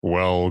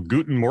Well,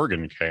 Guten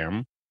Morgen,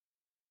 Cam.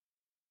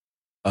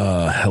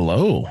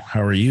 Hello.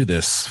 How are you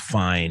this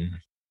fine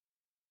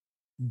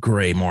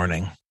gray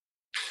morning?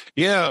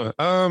 Yeah,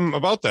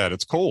 about that.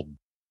 It's cold.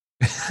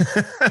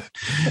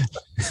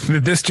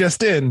 This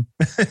just in.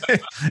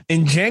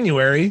 In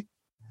January,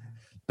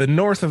 the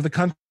north of the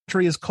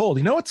country is cold.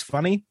 You know what's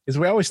funny is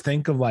we always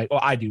think of like,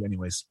 well, I do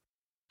anyways.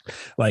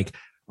 Like,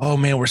 oh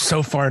man, we're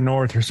so far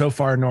north,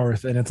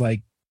 and it's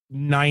like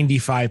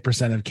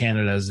 95% of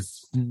Canada is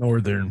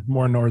northern,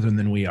 more northern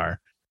than we are.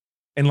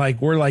 And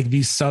like we're like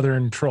these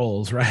southern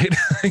trolls, right?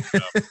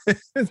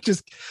 It's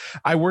just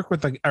I work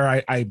with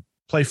I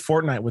play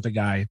Fortnite with a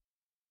guy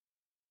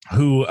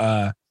who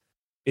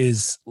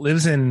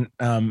lives in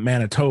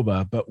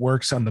Manitoba but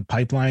works on the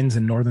pipelines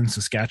in northern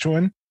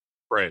Saskatchewan.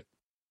 Right.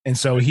 And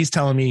so he's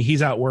telling me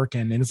he's out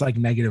working and it's like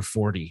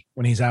 -40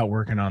 when he's out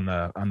working on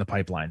the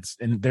pipelines.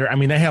 And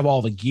they have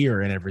all the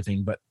gear and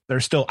everything, but they're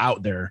still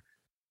out there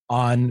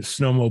on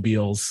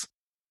snowmobiles.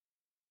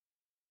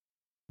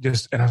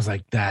 And I was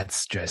like,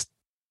 that's just.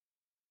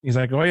 He's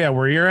like, oh yeah,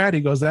 where you're at? He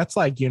goes, that's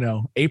like,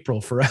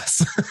 April for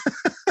us.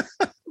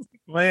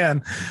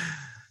 Man,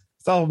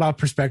 it's all about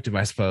perspective,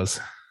 I suppose.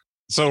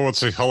 So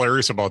what's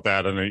hilarious about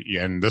that,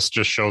 and this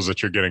just shows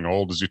that you're getting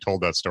old, as you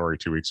told that story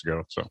 2 weeks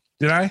ago. So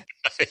did I?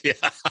 Yeah,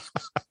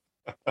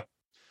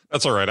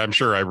 that's all right. I'm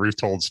sure I've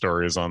retold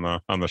stories on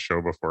the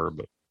show before,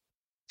 but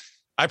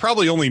I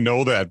probably only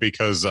know that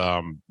because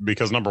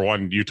number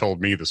one, you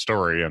told me the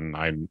story and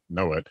I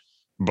know it.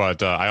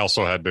 But I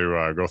also had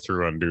to go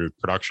through and do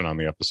production on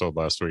the episode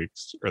last week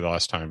or the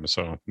last time,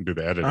 so do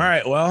the editing. All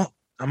right, well,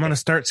 I'm going to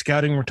start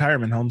scouting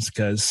retirement homes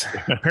because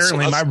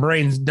apparently my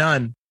brain's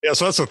done. Yeah,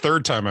 so that's the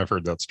third time I've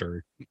heard that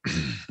story.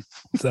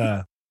 It's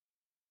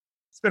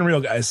been real,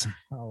 guys.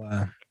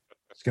 I'm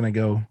just going to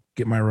go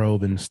get my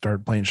robe and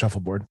start playing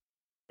shuffleboard.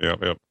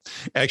 Yep.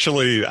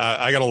 Actually,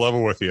 I got to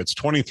level with you. It's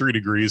 23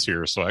 degrees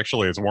here, so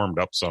actually it's warmed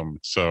up some.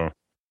 So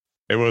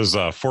it was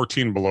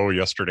 14 below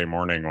yesterday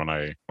morning when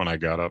I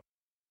got up.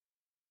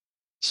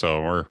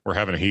 So we're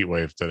having a heat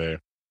wave today.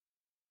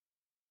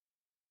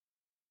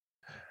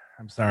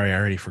 I'm sorry, I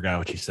already forgot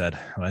what you said.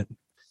 What?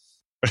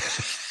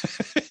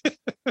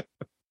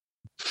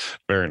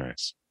 Very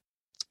nice.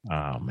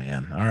 Oh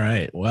man. All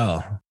right.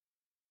 Well,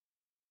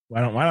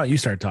 why don't you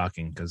start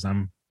talking? Because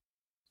I'm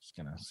just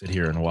gonna sit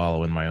here and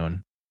wallow in my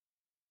own.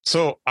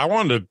 So we're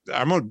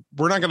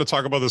not going to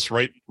talk about this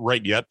right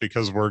yet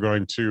because we're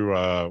going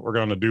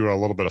to do a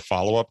little bit of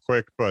follow up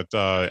quick. But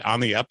on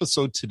the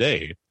episode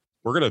today,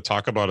 we're going to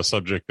talk about a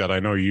subject that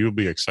I know you'll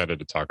be excited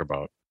to talk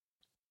about.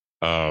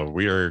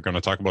 We are going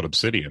to talk about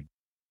Obsidian.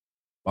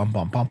 Bum,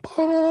 bum, bum,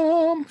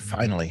 bum.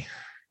 Finally.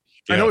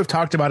 Yeah. I know we've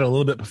talked about it a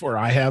little bit before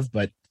I have,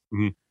 but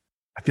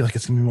I feel like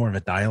it's going to be more of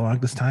a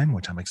dialogue this time,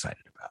 which I'm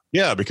excited about.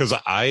 Yeah, because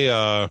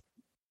I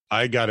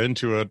got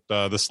into it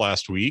this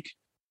last week.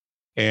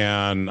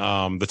 And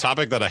the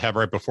topic that I have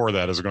right before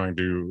that is going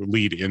to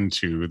lead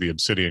into the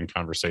Obsidian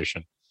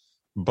conversation.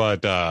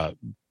 But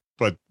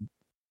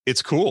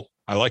it's cool.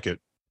 I like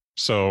it.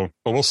 So,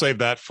 but we'll save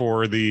that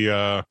for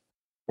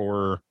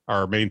for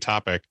our main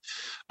topic.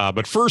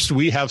 But first,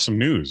 we have some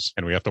news,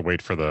 and we have to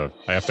wait for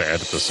I have to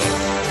edit this up.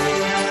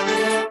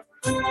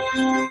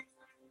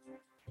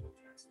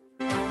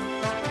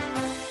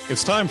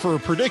 It's time for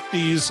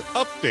Predictees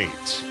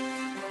Update.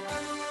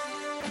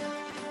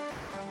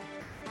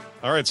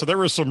 All right, so there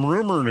was some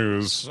rumor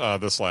news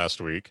this last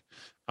week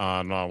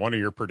on one of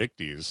your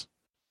Predictees.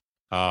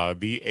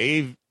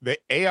 The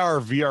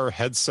AR VR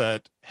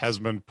headset has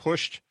been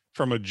pushed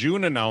from a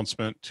June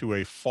announcement to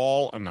a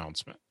fall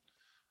announcement.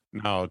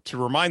 Now, to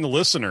remind the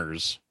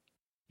listeners,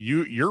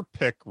 your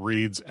pick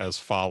reads as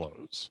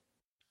follows.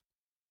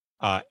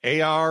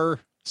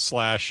 AR/MR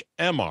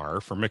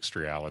for mixed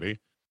reality,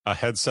 a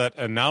headset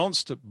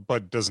announced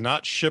but does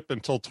not ship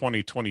until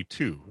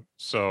 2022.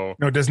 So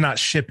no, it does not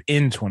ship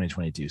in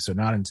 2022. So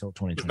not until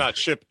 2022. Does not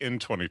ship in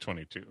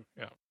 2022.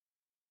 Yeah.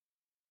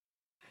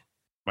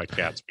 My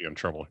cat's be in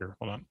trouble here.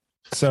 Hold on.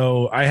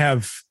 So I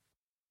have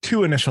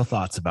two initial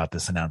thoughts about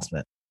this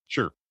announcement.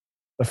 Sure.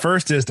 The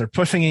first is they're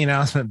pushing the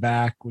announcement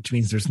back, which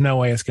means there's no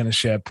way it's going to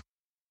ship.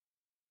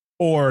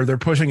 Or they're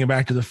pushing it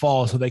back to the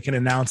fall so they can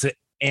announce it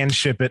and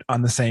ship it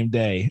on the same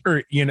day,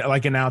 or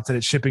like announce that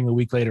it's shipping a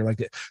week later.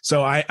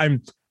 So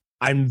I'm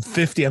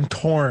 50. I'm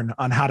torn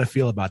on how to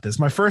feel about this.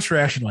 My first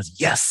reaction was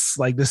yes,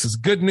 like this is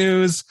good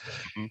news.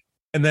 Mm-hmm.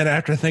 And then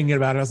after thinking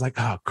about it, I was like,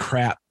 oh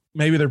crap,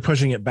 maybe they're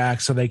pushing it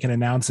back so they can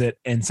announce it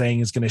and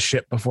saying it's going to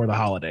ship before the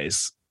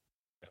holidays.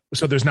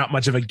 So there's not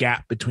much of a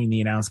gap between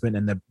the announcement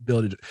and the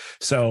ability.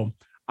 So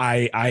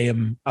I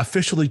am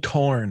officially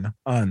torn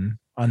on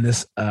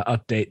this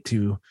update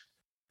to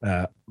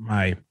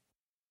my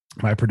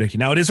prediction.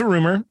 Now it is a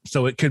rumor,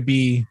 so it could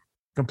be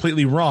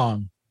completely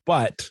wrong,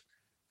 but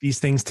these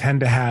things tend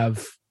to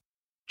have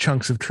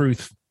chunks of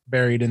truth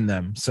buried in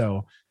them.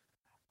 So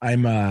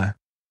I'm a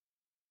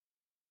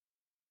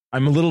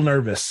little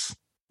nervous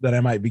that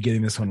I might be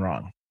getting this one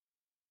wrong.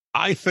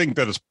 I think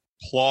that it's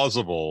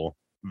plausible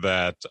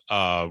that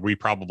we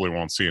probably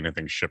won't see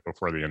anything ship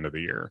before the end of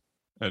the year.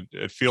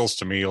 It feels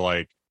to me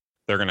like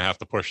they're going to have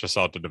to push this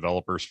out to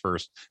developers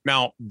first.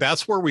 Now,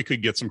 that's where we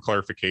could get some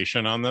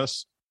clarification on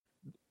this.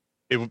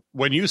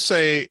 When you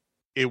say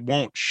it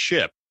won't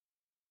ship,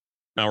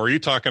 now, are you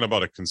talking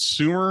about a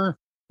consumer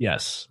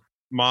Yes.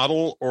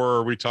 model, or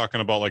are we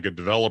talking about like a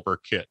developer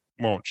kit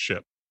won't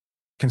ship?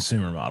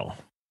 Consumer model.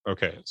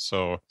 Okay,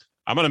 so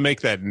I'm going to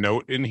make that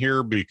note in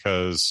here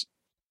because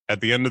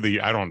at the end of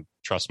I don't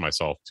trust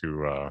myself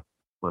to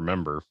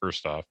remember,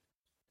 first off.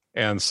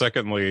 And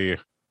secondly,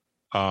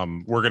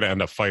 we're going to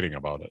end up fighting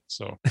about it.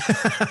 So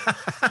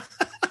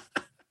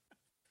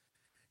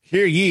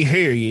Hear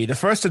ye, the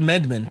First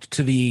Amendment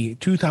to the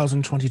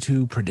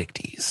 2022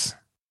 Predictees,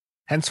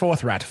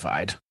 henceforth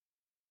ratified.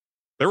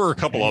 There were a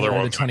couple other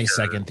ones. The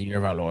 22nd, the year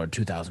of our Lord,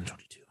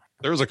 2022.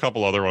 There was a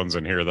couple other ones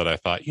in here that I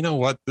thought, you know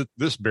what,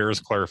 this bears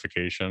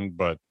clarification,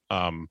 but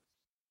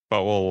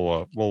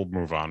we'll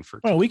move on for.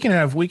 Well, we can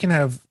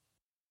have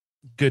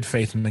good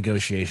faith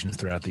negotiations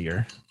throughout the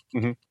year.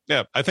 Mm-hmm.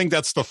 Yeah, I think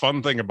that's the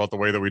fun thing about the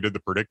way that we did the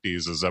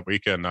Predictees is that we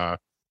can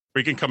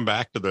come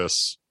back to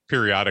this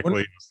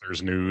periodically as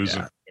there's news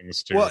and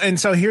things too. Well, and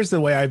so here's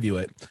the way I view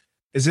it: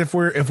 is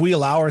if we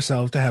allow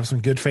ourselves to have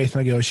some good faith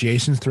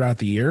negotiations throughout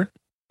the year,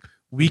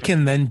 we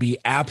can then be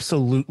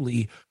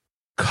absolutely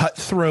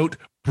cutthroat,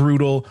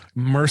 brutal,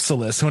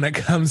 merciless when it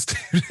comes to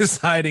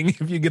deciding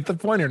if you get the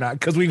point or not,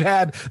 because we've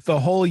had the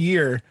whole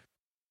year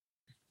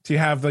to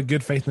have the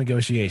good faith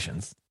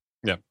negotiations.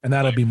 Yeah, and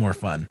that'll be more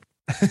fun.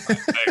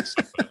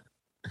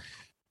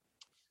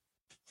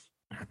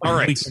 All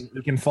right,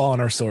 we can fall on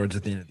our swords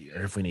at the end of the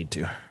year if we need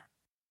to.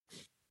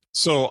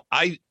 So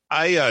I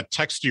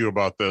texted you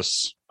about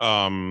this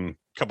a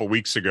couple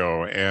weeks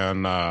ago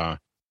and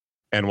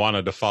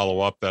wanted to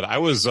follow up that I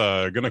was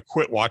going to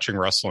quit watching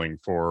wrestling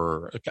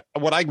for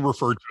what I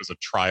referred to as a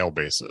trial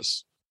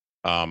basis.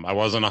 I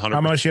wasn't 100%.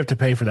 How much you have to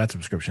pay for that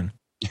subscription?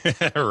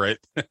 Right.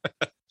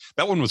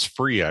 That one was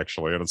free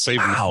actually, and it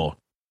saved me.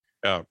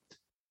 Yeah.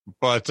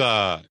 But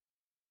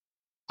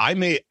I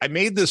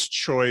made this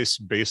choice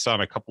based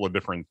on a couple of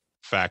different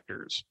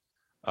factors.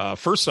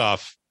 First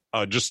off,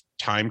 just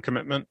time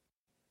commitment.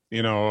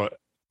 You know,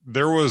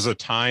 there was a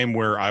time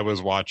where I was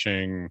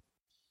watching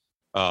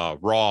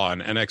Raw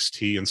and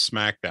NXT and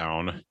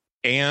SmackDown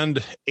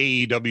and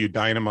AEW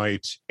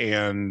Dynamite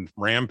and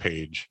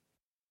Rampage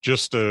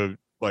just to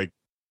like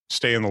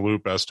stay in the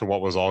loop as to what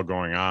was all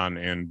going on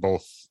in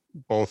both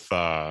of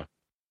the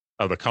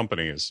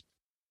companies.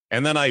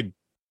 And then I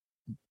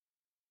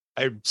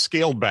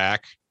scaled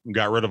back,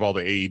 got rid of all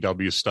the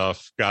AEW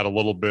stuff, got a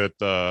little bit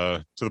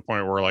to the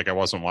point where like I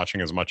wasn't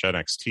watching as much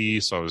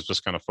NXT, so I was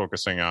just kind of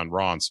focusing on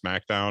Raw and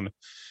SmackDown.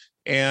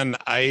 And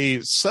I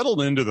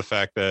settled into the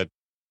fact that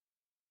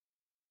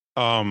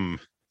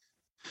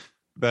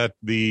that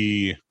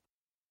the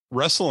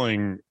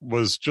wrestling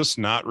was just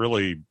not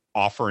really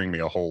offering me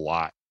a whole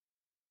lot.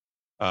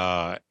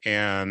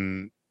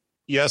 And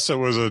yes, it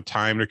was a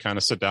time to kind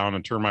of sit down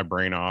and turn my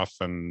brain off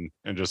and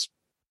just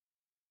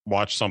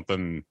watch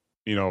something,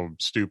 you know,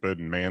 stupid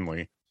and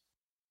manly.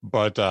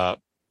 But I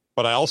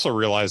also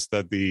realized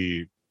that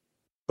the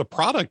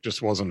product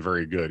just wasn't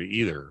very good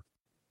either,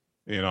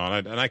 you know,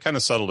 and I kind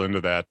of settled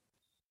into that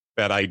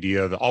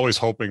idea, that always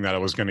hoping that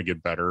it was going to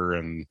get better.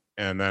 And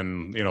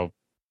then, you know,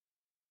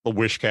 the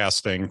wish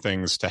casting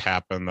things to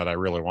happen that I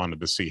really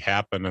wanted to see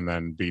happen and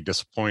then be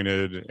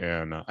disappointed.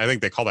 And I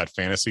think they call that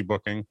fantasy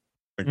booking.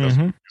 I think that's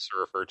what you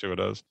refer to it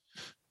as.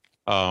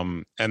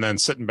 And then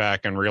sitting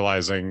back and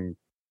realizing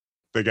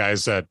the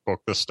guys that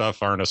book this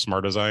stuff aren't as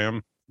smart as I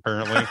am,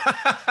 apparently,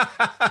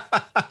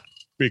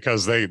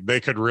 because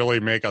they could really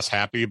make us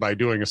happy by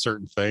doing a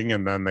certain thing.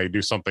 And then they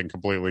do something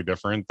completely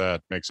different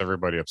that makes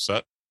everybody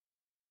upset,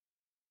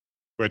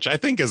 which I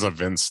think is a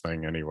Vince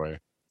thing anyway.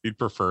 He'd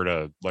prefer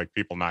to like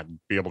people not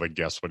be able to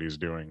guess what he's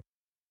doing.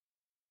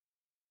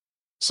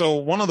 So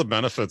one of the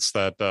benefits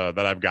that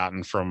I've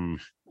gotten from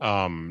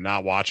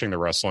not watching the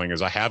wrestling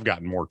is I have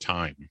gotten more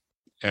time,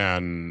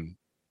 and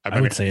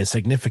I would say a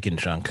significant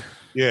chunk.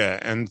 Yeah,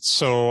 and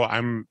so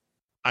I'm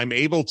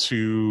able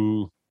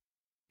to,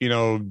 you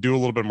know, do a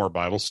little bit more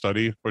Bible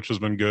study, which has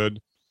been good.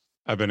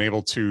 I've been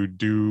able to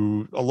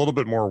do a little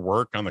bit more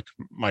work on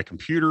my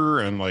computer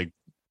and like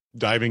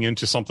diving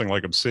into something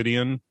like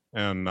Obsidian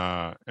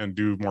and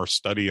do more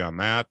study on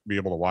that, be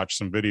able to watch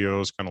some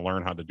videos, kind of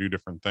learn how to do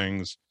different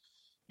things.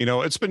 You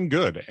know, it's been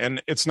good.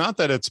 And it's not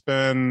that it's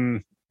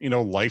been, you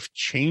know, life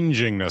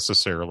changing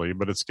necessarily,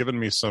 but it's given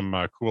me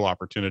some cool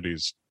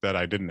opportunities that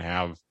I didn't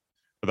have,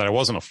 or that I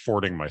wasn't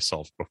affording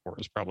myself before,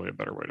 is probably a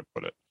better way to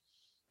put it.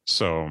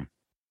 So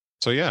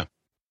yeah.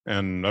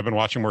 And I've been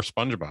watching more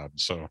SpongeBob.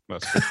 So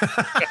that's good.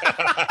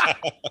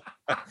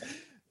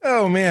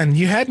 Oh man,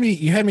 you had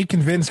me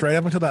convinced right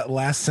up until that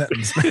last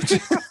sentence.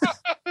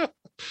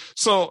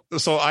 So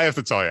I have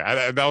to tell you,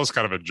 that was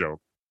kind of a joke,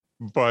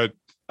 but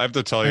I have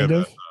to tell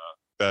you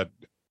that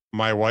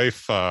my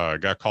wife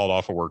got called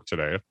off of work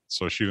today,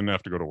 so she didn't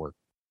have to go to work.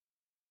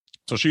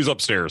 So she's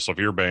upstairs. So if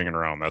you're banging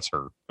around, that's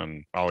her,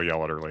 and I'll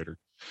yell at her later.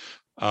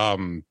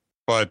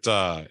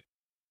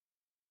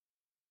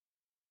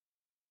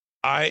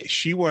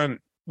 She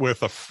went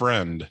with a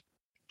friend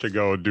to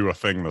go do a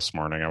thing this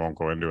morning. I won't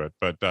go into it,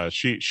 but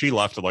she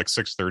left at like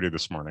 6:30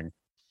 this morning.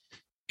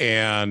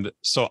 And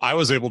so I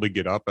was able to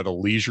get up at a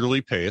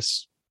leisurely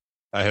pace.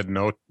 I had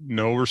no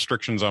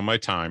restrictions on my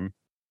time.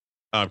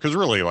 Because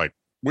really, like,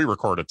 we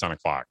record at 10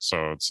 o'clock.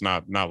 So it's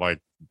not like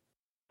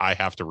I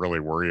have to really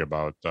worry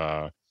about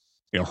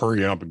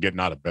hurrying up and getting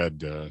out of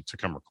bed to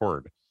come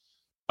record.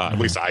 At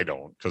least I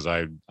don't, because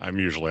I'm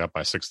usually up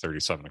by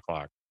 6:30, 7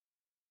 o'clock.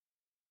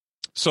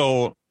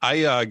 So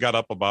I got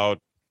up about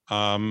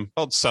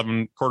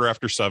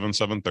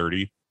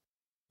 7:30,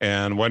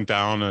 and went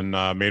down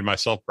and made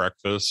myself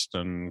breakfast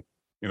and,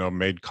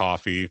 made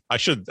coffee.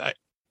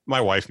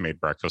 My wife made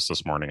breakfast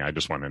this morning. I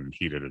just went in and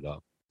heated it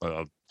up.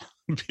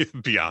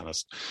 Be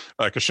honest,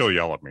 because she'll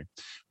yell at me.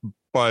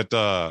 But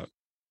then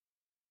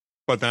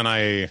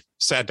I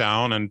sat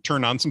down and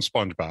turned on some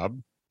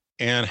SpongeBob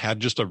and had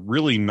just a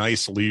really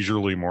nice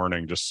leisurely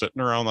morning, just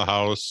sitting around the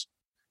house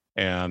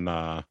and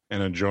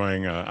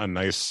enjoying a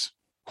nice,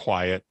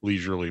 quiet,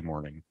 leisurely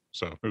morning.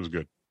 So it was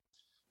good.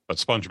 But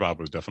SpongeBob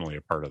was definitely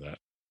a part of that.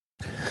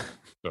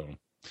 So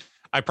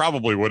I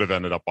probably would have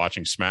ended up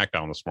watching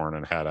SmackDown this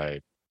morning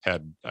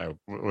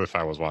if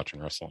I was watching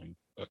wrestling.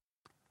 But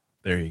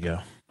there you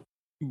go.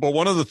 But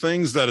one of the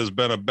things that has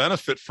been a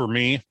benefit for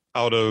me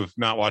out of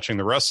not watching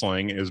the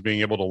wrestling is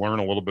being able to learn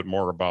a little bit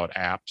more about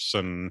apps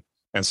and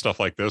stuff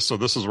like this. So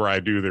this is where I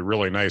do the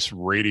really nice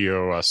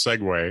radio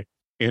segue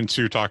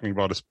into talking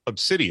about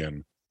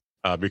Obsidian,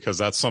 because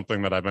that's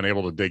something that I've been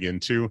able to dig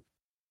into.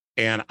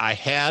 And I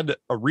had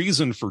a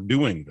reason for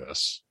doing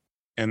this.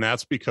 And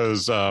that's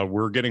because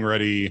we're getting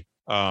ready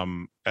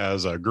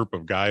as a group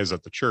of guys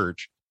at the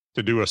church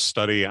to do a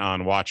study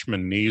on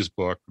Watchman Nee's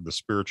book, The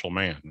Spiritual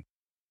Man.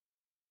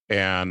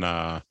 And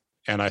I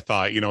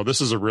thought,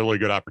 this is a really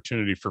good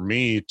opportunity for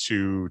me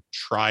to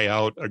try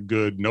out a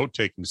good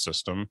note-taking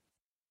system.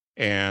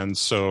 And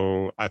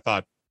so I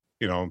thought,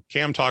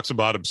 Cam talks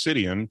about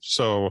Obsidian,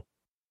 so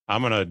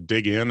I'm going to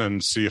dig in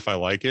and see if I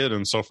like it.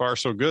 And so far,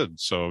 so good.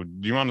 So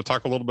do you want to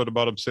talk a little bit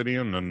about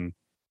Obsidian and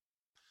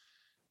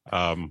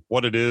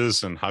what it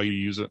is and how you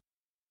use it?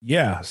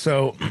 Yeah.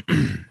 So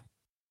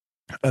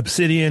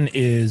Obsidian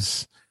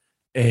is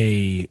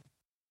a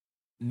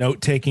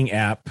note-taking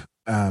app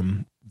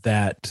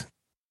that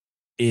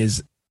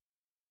is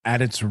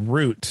at its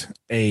root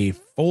a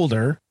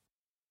folder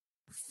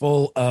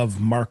full of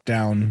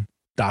markdown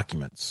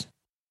documents.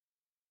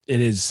 It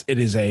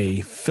is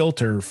a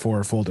filter for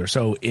a folder.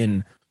 So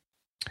in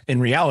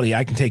reality,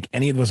 I can take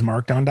any of those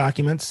markdown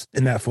documents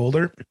in that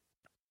folder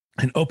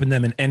and open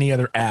them in any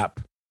other app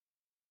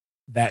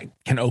that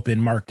can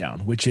open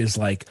Markdown, which is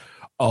like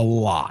a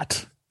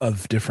lot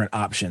of different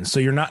options. So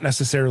you're not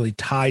necessarily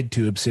tied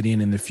to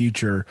Obsidian in the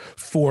future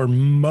for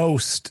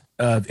most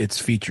of its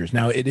features.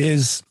 Now, it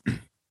is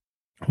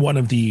one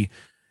of the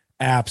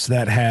apps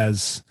that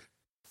has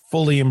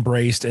fully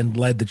embraced and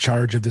led the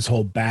charge of this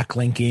whole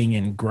backlinking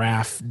and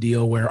graph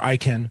deal, where I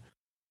can,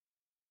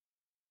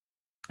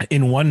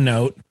 in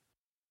OneNote,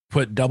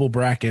 put double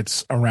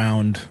brackets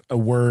around a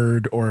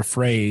word or a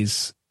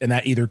phrase, and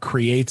that either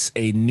creates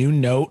a new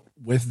note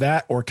with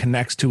that or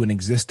connects to an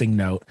existing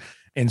note.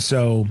 And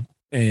so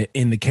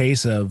in the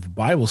case of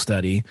Bible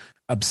study,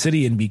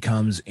 Obsidian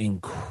becomes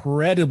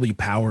incredibly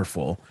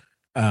powerful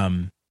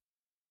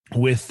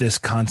with this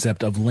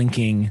concept of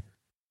linking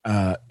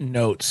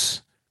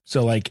notes.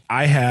 So like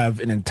I have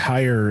an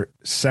entire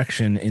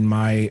section in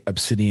my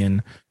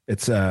Obsidian.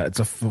 It's a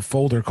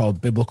folder called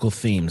Biblical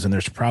Themes, and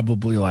there's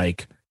probably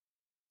like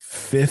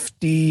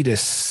 50 to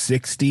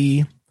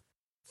 60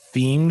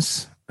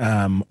 themes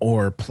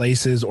or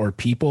places or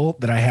people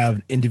that I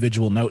have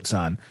individual notes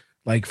on.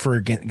 Like, for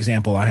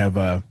example, I have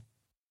a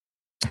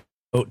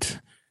note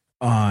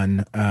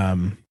on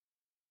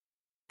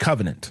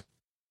covenant.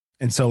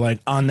 And so like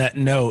on that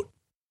note,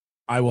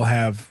 I will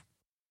have,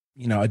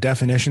 a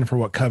definition for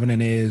what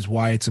covenant is,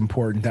 why it's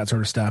important, that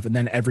sort of stuff. And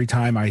then every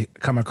time I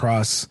come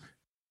across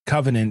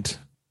covenant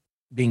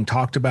being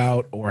talked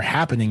about or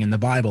happening in the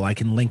Bible, I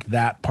can link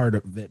that part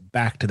of it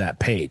back to that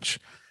page.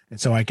 And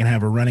so I can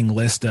have a running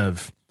list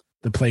of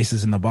the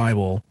places in the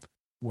Bible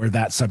where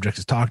that subject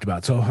is talked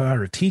about. So if I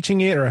were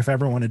teaching it, or if I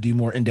ever want to do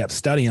more in-depth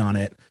study on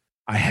it,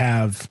 I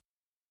have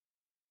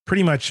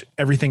pretty much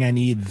everything I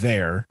need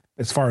there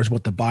as far as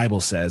what the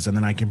Bible says. And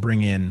then I can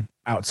bring in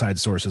outside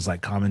sources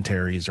like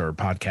commentaries or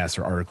podcasts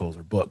or articles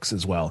or books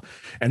as well.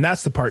 And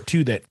that's the part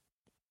too that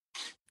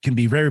can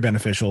be very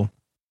beneficial,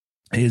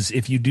 is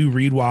if you do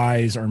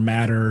Readwise or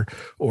Matter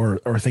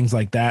or things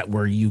like that,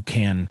 where you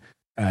can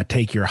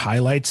take your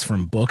highlights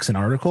from books and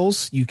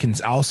articles, you can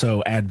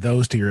also add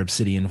those to your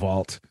Obsidian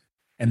vault.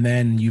 And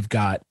then you've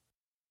got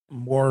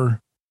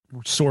more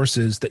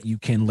sources that you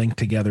can link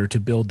together to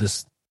build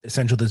this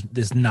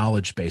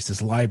knowledge base,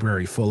 this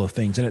library full of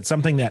things. And it's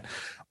something that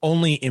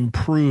only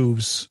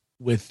improves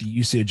with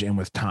usage and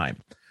with time.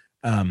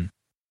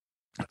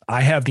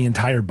 I have the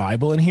entire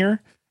Bible in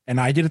here,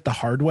 and I did it the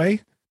hard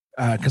way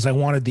because I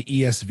wanted the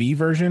ESV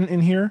version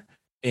in here,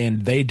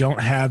 and they don't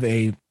have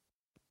a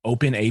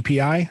open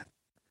API.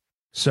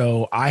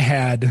 So I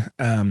had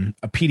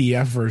a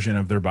PDF version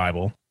of their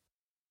Bible,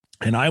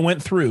 And I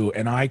went through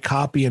and I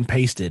copy and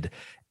pasted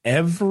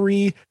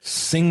every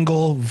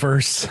single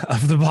verse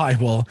of the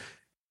Bible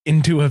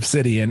into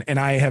Obsidian. And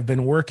I have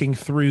been working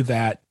through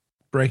that,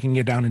 breaking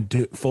it down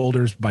into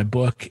folders by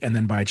book and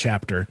then by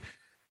chapter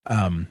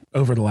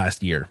over the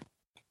last year,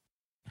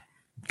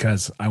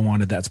 because I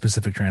wanted that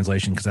specific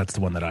translation, because that's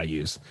the one that I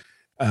use.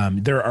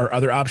 There are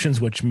other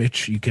options, which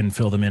Mitch, you can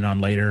fill them in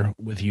on later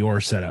with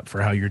your setup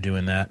for how you're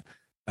doing that.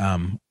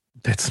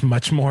 That's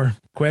much more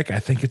quick. I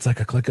think it's like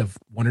a click of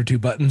one or two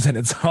buttons and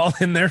it's all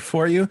in there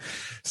for you.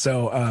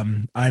 So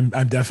I'm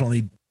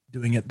definitely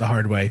doing it the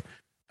hard way.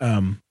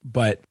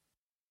 But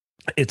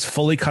it's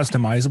fully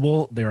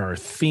customizable. There are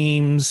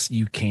themes.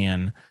 You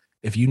can,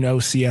 if you know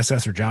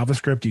CSS or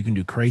JavaScript, you can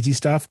do crazy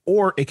stuff,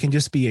 or it can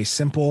just be a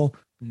simple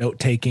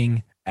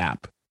note-taking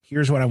app.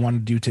 Here's what I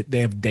want to do. They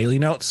have daily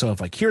notes. So if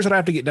like, here's what I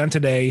have to get done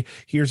today.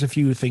 Here's a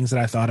few things that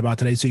I thought about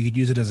today. So you could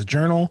use it as a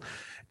journal.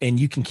 And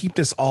you can keep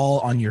this all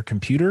on your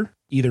computer,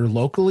 either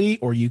locally,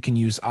 or you can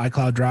use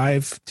iCloud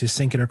Drive to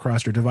sync it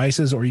across your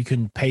devices, or you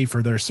can pay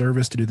for their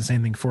service to do the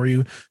same thing for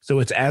you. So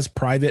it's as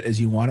private as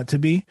you want it to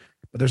be.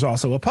 But there's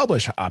also a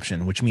publish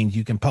option, which means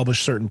you can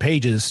publish certain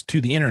pages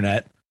to the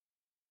internet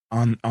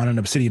on an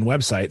Obsidian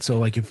website. So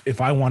like if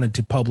I wanted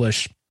to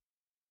publish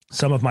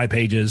some of my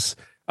pages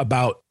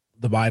about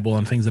the Bible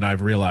and things that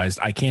I've realized,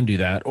 I can do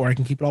that, or I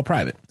can keep it all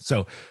private.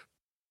 So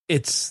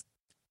it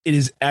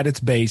is at its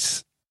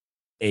base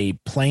a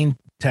plain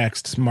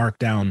text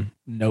markdown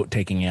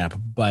note-taking app,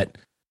 but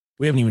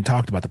we haven't even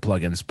talked about the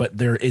plugins, but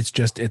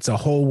it's a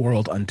whole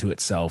world unto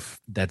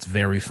itself that's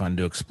very fun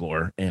to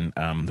explore. And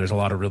there's a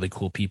lot of really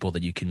cool people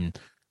that you can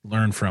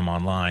learn from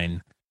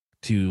online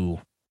to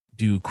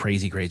do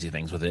crazy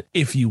things with it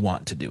if you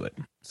want to do it.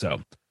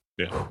 So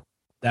yeah,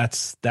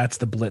 that's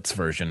the Blitz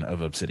version of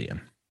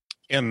Obsidian.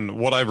 And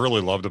what I've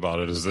really loved about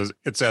it is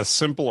it's as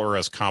simple or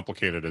as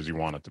complicated as you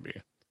want it to be.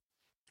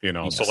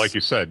 Yes. So like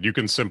you said, you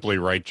can simply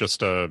write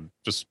just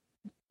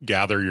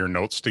gather your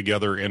notes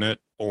together in it,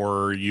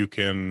 or you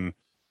can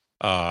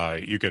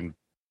enable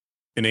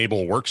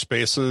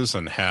workspaces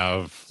and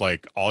have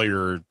like all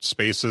your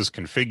spaces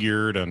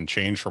configured and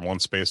change from one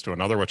space to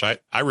another, which I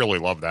really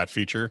love that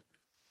feature.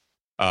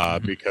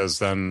 Because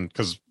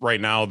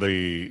right now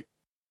the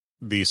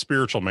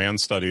spiritual man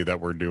study that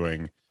we're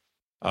doing,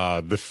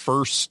 the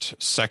first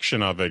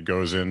section of it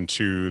goes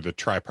into the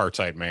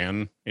tripartite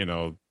man,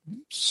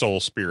 soul,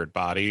 spirit,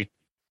 body,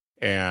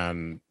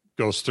 and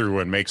goes through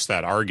and makes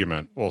that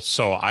argument. Well,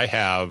 so I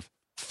have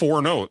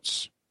 4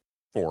 notes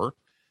for,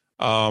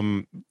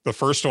 the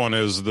first one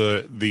is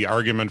the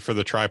argument for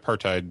the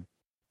tripartite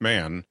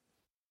man.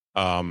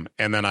 And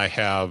then I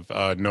have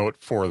a note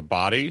for the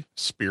body,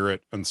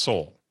 spirit, and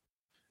soul.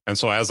 And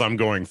so as I'm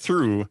going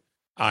through,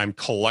 I'm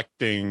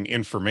collecting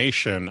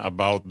information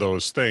about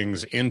those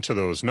things into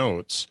those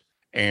notes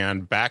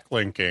and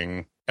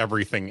backlinking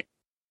everything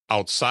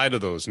outside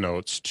of those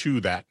notes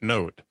to that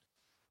note.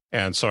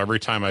 And so every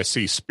time I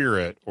see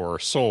spirit or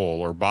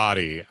soul or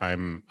body,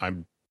 I'm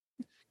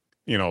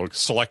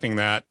selecting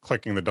that,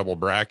 clicking the double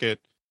bracket,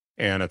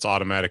 and it's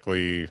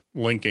automatically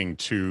linking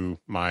to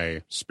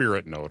my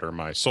spirit note or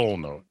my soul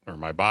note or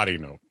my body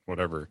note,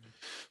 whatever.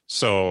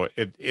 So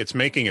it's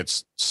making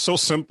it so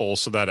simple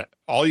so that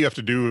all you have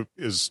to do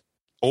is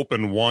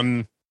open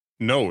one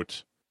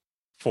note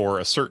for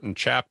a certain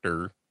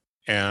chapter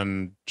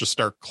and just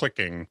start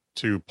clicking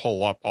to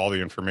pull up all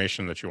the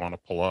information that you want to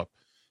pull up.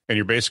 And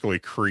you're basically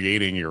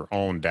creating your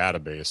own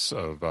database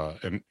of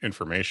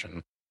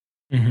information.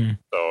 Mm-hmm.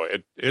 So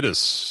it is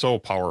so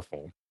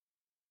powerful.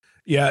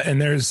 Yeah. And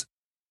there's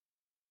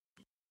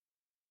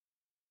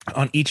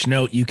on each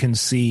note, you can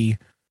see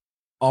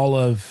all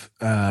of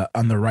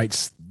on the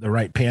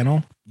right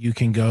panel, you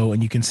can go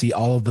and you can see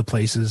all of the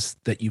places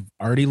that you've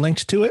already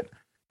linked to it.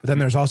 But then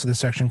there's also the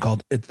section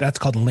that's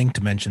called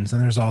linked mentions.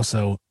 And there's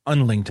also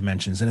unlinked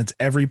mentions. And it's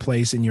every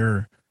place in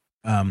your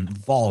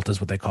vault is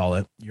what they call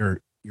it.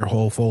 Your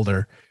whole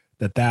folder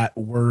that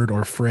word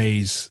or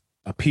phrase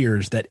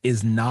appears that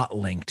is not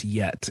linked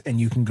yet. And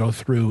you can go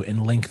through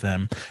and link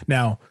them.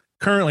 Now,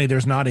 currently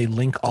there's not a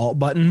link all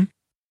button.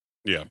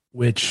 Yeah.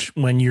 Which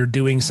when you're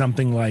doing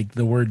something like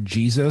the word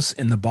Jesus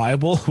in the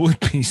Bible would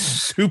be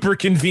super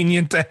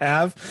convenient to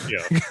have.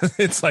 Yeah.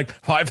 It's like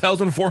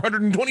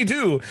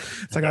 5,422.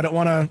 It's like I don't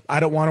want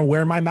to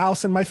wear my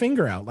mouse and my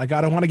finger out. Like I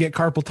don't want to get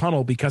carpal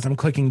tunnel because I'm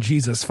clicking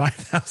Jesus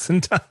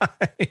 5,000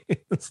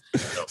 times.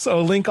 So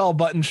a link all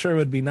button sure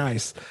would be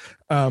nice.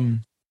 But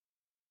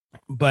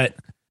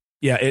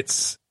yeah,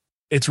 it's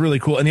really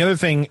cool. And the other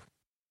thing,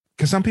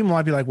 because some people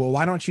might be like, well,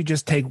 why don't you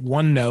just take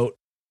one note,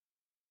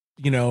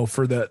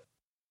 for the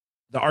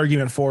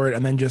argument for it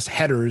and then just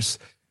headers?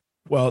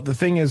 Well, the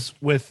thing is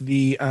with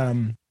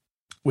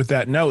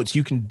that notes,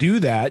 you can do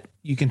that.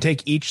 You can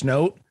take each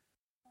note,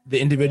 the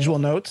individual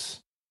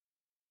notes,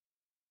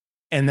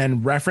 and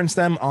then reference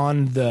them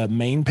on the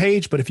main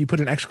page. But if you put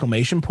an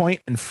exclamation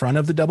point in front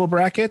of the double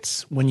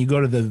brackets, when you go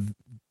to the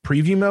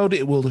preview mode,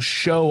 it will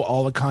show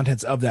all the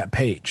contents of that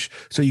page.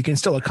 So you can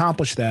still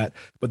accomplish that,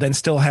 but then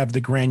still have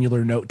the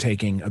granular note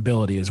taking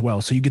ability as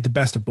well. So you get the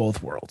best of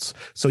both worlds.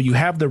 So you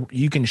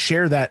can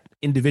share that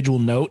individual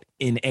note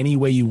in any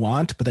way you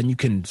want, but then you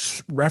can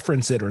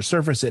reference it or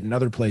surface it in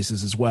other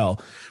places as well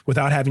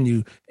without having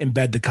to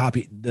embed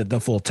the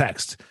full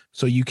text.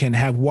 So you can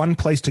have one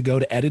place to go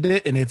to edit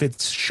it. And if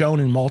it's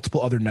shown in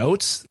multiple other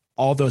notes,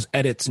 all those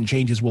edits and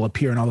changes will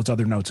appear in all those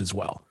other notes as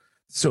well.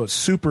 So it's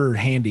super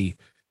handy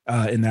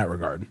in that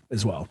regard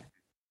as well.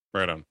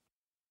 Right on.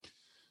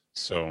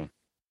 So,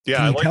 yeah,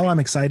 can you tell I'm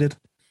excited?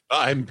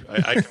 I can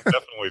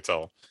definitely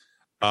tell.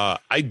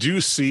 I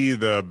do see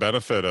the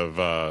benefit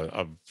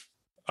of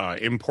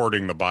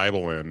importing the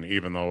Bible in,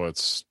 even though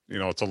it's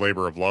a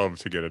labor of love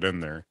to get it in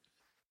there.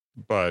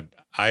 But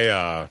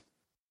I'm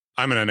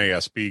an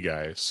NASB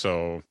guy,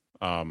 so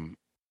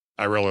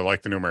I really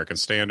like the New American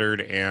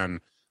Standard,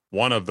 and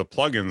one of the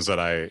plugins that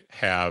I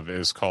have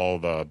is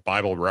called the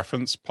Bible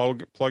Reference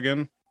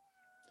plugin.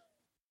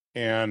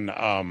 And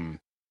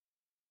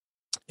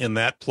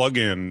that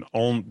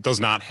plugin does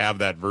not have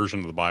that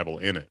version of the Bible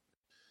in it.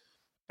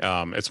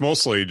 It's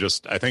mostly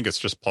I think it's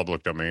just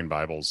public domain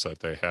Bibles that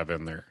they have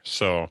in there.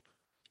 So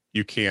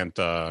you can't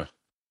pull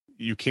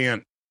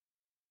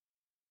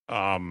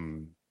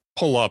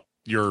up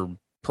your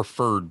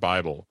preferred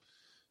Bible.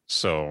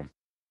 So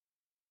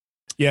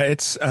yeah,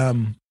 it's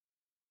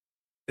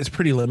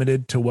pretty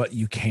limited to what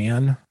you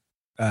can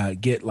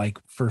get like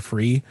for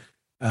free.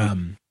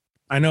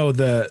 I know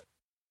the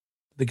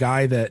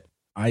guy that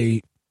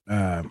I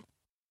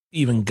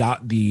even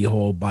got the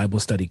whole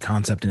Bible study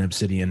concept in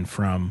Obsidian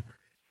from,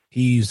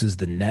 he uses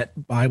the Net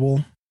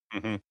Bible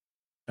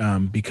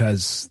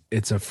because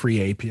it's a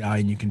free API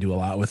and you can do a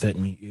lot with it.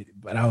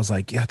 But I was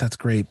like, yeah, that's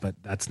great, but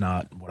that's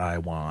not what I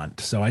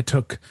want. So I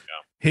took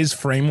his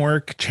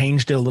framework,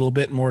 changed it a little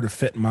bit more to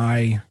fit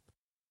my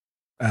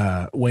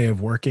way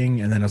of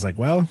working, and then I was like,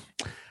 well,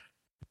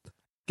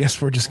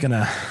 guess we're just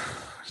gonna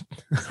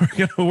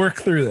work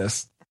through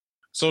this.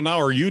 So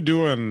now, are you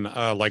doing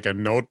like a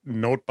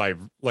note by,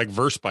 like,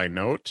 verse by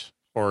note,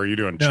 or are you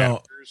doing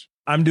chapters?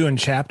 I'm doing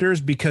chapters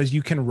because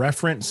you can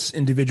reference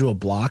individual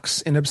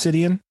blocks in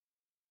Obsidian.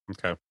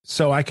 Okay.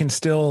 So I can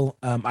still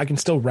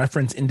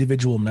reference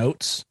individual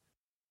notes,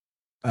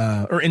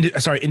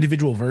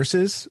 individual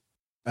verses.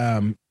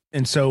 And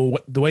so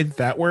the way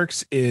that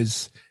works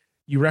is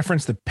you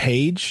reference the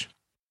page,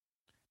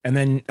 and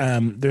then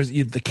there's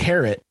the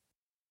caret,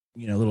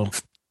 little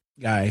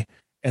guy,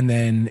 and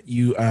then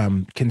you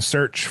can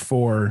search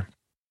for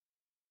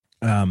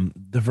the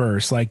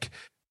verse. Like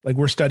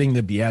we're studying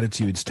the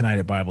Beatitudes tonight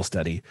at Bible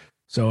study.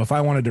 So if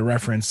I wanted to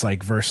reference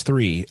like verse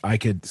 3, I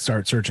could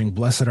start searching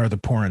 "Blessed are the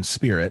poor in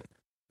spirit,"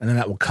 and then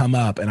that will come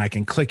up, and I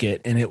can click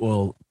it, and it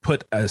will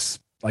put us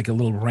like a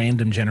little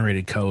random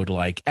generated code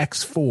like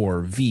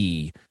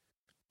X4V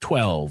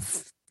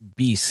 12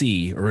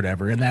 BC or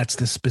whatever, and that's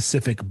the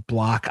specific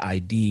block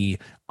ID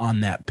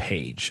on that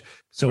page.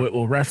 So it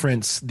will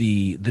reference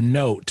the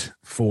note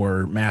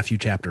for Matthew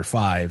chapter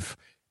 5,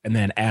 and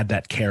then add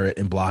that caret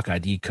and block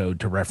ID code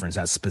to reference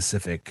that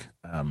specific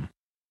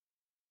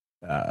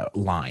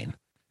line.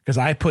 Because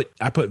I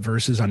put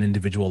verses on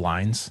individual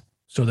lines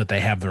so that they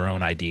have their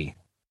own ID.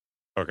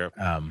 Okay.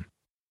 And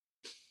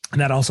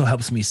that also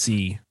helps me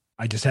see.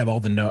 I just have all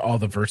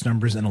the verse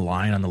numbers in a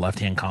line on the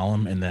left-hand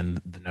column, and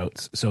then the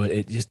notes. So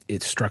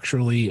it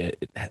structurally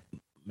it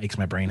makes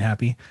my brain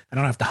happy. I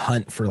don't have to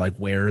hunt for like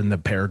where in the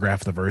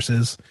paragraph the verse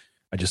is.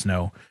 I just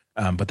know.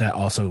 But that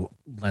also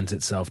lends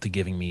itself to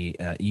giving me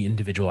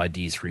individual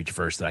IDs for each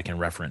verse that I can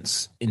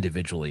reference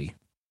individually.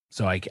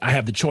 So I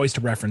have the choice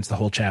to reference the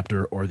whole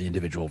chapter or the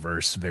individual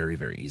verse very,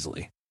 very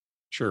easily.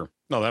 Sure.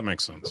 No, that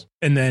makes sense.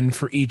 And then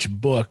for each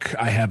book,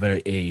 I have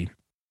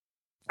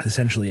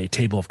essentially a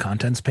table of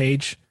contents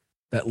page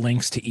that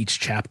links to each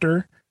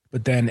chapter,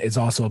 but then it's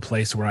also a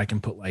place where I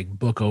can put like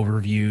book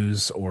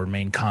overviews or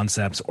main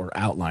concepts or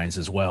outlines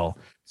as well.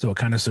 So it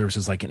kind of serves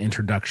as like an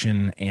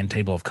introduction and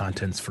table of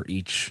contents for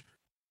each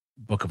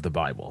book of the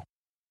Bible.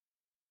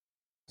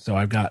 So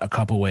I've got a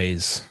couple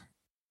ways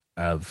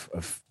of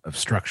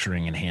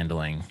structuring and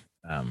handling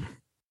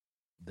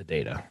the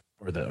data,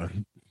 or the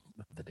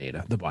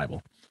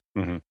Bible.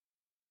 Mm-hmm.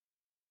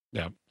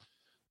 Yeah.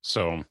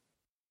 So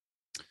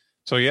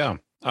yeah.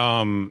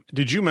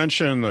 Did you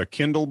mention the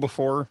Kindle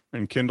before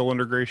and Kindle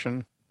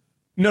integration?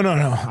 No.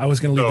 I was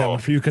going to leave that one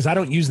for you because I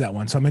don't use that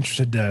one. So I'm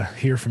interested to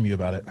hear from you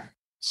about it.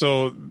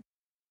 So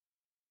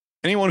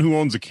anyone who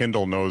owns a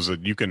Kindle knows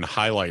that you can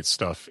highlight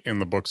stuff in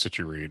the books that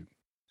you read,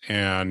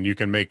 and you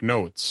can make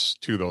notes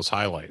to those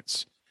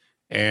highlights.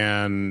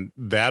 And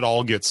that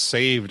all gets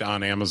saved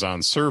on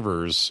Amazon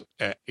servers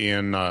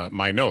in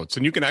My Notes.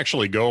 And you can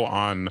actually go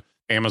on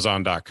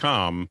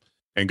Amazon.com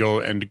and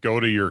go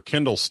to your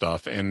Kindle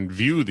stuff and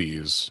view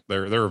these.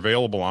 They're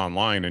available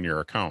online in your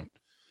account.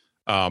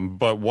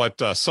 But what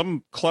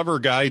some clever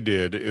guy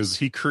did is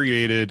he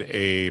created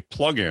a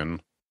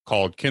plugin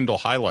called Kindle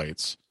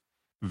Highlights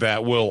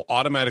that will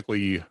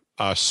automatically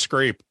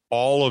scrape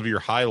all of your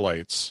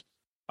highlights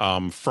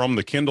from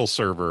the Kindle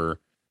server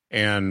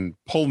and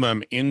pull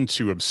them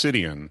into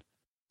Obsidian.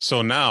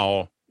 So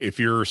now if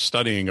you're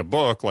studying a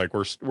book, like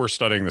we're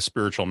studying The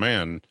Spiritual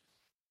Man,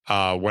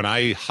 when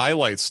I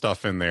highlight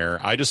stuff in there,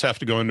 I just have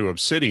to go into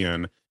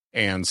Obsidian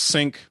and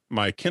sync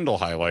my Kindle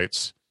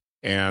highlights,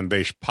 and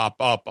they pop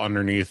up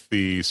underneath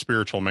the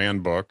Spiritual Man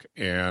book,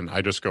 and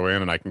I just go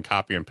in and I can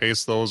copy and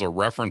paste those or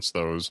reference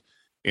those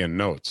in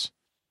notes.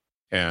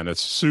 And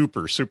it's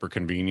super, super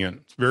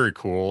convenient. It's very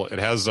cool. It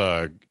has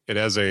a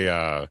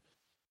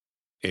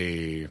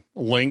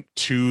link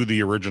to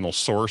the original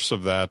source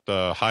of that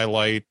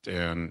highlight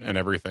and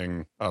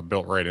everything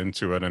built right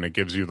into it, and it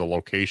gives you the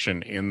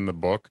location in the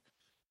book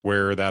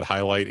where that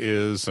highlight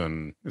is,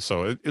 and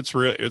so it's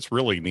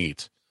really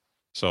neat.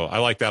 So I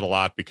like that a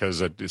lot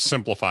because it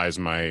simplifies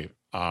my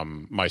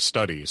my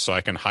study. So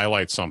I can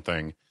highlight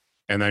something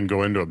and then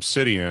go into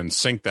Obsidian,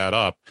 sync that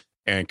up,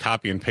 and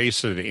copy and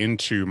paste it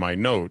into my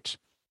note,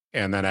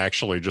 and then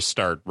actually just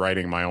start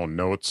writing my own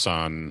notes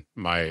on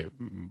my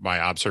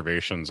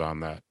observations on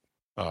that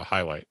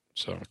highlight.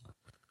 So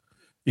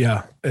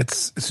yeah,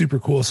 it's super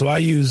cool. So I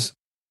use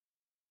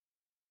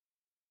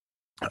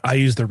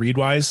the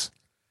Readwise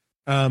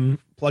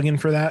plugin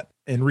for that,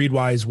 and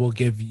Readwise will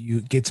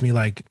gets me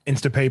like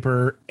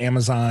Instapaper,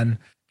 Amazon,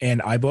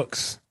 and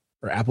iBooks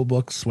or Apple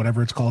Books,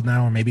 whatever it's called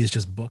now, or maybe it's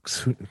just Books.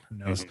 Who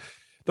knows? Mm-hmm.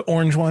 The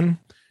orange one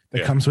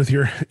that comes with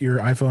your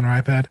iPhone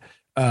or iPad,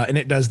 and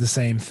it does the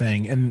same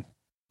thing. And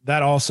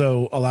that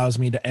also allows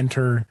me to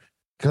enter,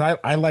 because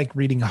I like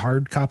reading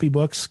hard copy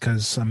books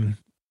because I'm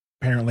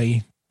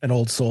apparently an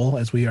old soul,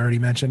 as we already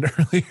mentioned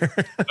earlier.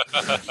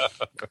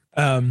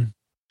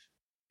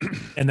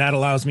 And that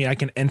allows me, I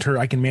can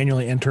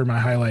manually enter my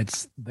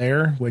highlights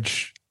there,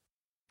 which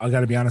I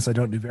got to be honest, I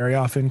don't do very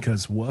often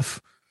because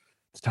woof,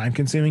 it's time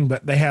consuming.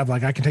 But they have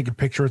like, I can take a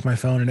picture with my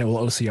phone and it will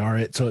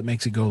OCR it, so it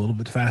makes it go a little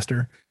bit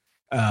faster.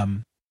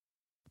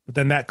 But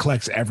then that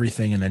collects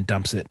everything and then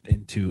dumps it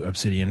into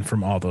Obsidian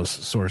from all those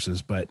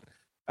sources. But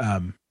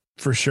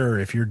for sure,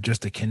 if you're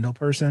just a Kindle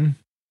person,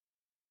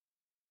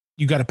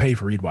 you got to pay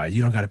for Readwise.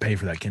 You don't got to pay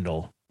for that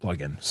Kindle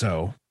plugin.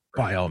 So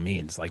by all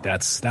means, like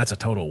that's a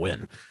total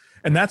win.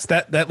 And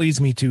that leads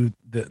me to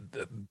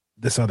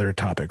this other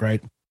topic,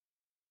 right?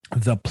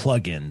 The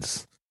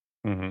plugins.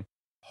 Mm-hmm.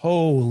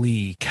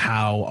 Holy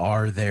cow,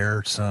 are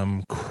there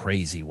some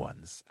crazy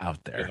ones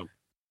out there?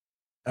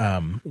 Yeah.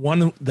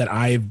 One that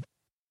I've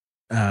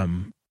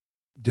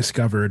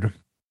discovered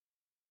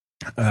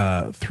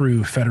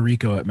through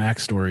Federico at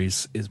Mac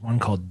Stories is one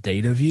called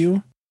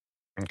DataView.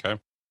 Okay.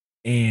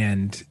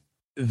 And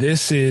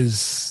this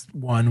is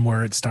one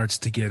where it starts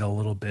to get a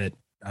little bit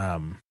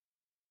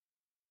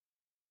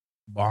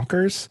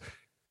bonkers,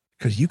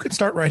 because you can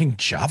start writing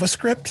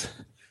JavaScript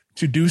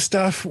to do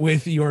stuff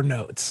with your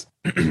notes.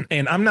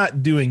 And I'm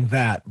not doing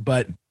that,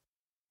 but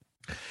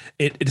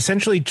it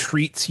essentially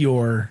treats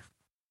your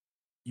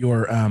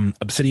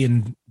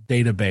Obsidian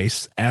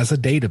database as a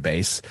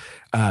database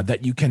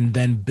that you can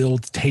then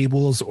build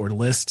tables or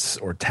lists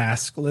or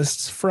task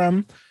lists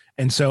from.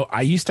 And so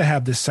I used to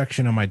have this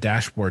section on my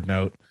dashboard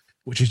note,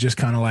 which is just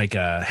kind of like,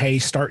 hey,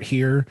 start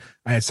here.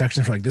 I had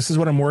sections for like, this is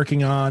what I'm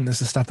working on.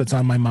 This is stuff that's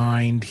on my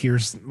mind.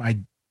 Here's my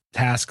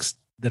tasks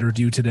that are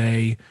due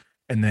today.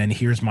 And then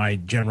here's my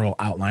general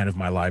outline of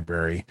my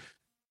library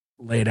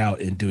laid out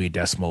in Dewey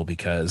Decimal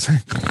because,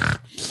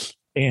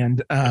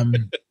 and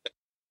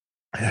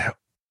that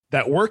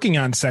working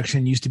on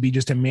section used to be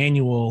just a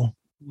manual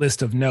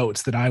list of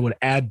notes that I would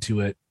add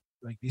to it.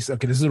 Like these,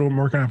 okay, this is what I'm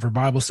working on for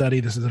Bible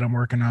study. This is what I'm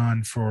working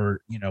on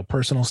for,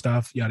 personal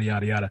stuff, yada,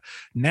 yada, yada.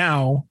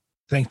 Now,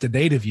 thanks to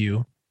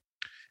DataView,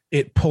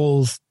 it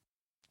pulls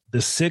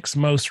the 6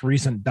 most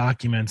recent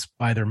documents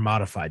by their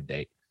modified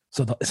date.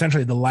 So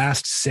essentially the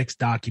last 6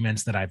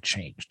 documents that I've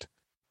changed.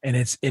 And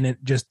it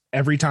just,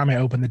 every time I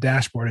open the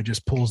dashboard, it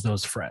just pulls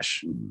those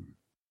fresh.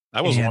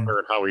 I was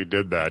wondering how he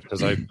did that,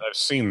 because I've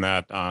seen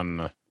that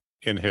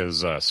in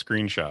his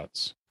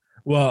screenshots.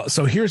 Well,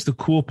 so here's the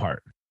cool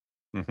part.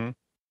 Mm-hmm.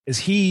 Is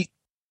he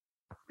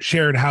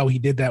shared how he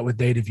did that with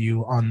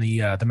DataView on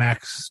the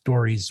Mac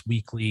Stories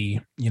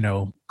weekly,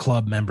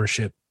 club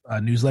membership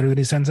newsletter that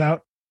he sends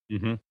out.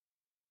 Mm-hmm.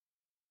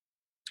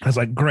 I was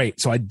like, great.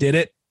 So I did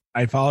it.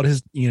 I followed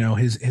his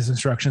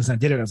instructions and I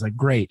did it. I was like,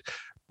 great.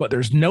 But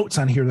there's notes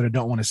on here that I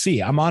don't want to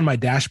see. I'm on my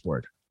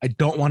dashboard. I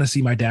don't want to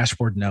see my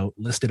dashboard note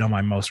listed on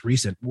my most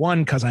recent.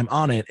 1, because I'm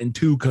on it, and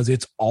 2, because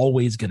it's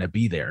always going to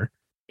be there.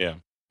 Yeah.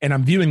 And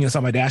I'm viewing this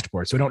on my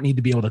dashboard, so I don't need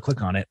to be able to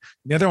click on it.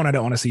 The other one I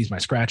don't want to see is my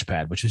scratch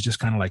pad, which is just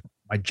kind of like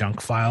my junk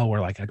file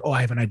where like, oh,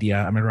 I have an idea.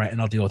 I'm going to write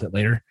and I'll deal with it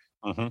later.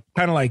 Mm-hmm.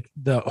 Kind of like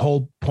the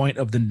whole point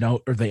of the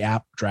note or the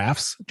app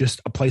drafts,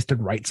 just a place to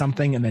write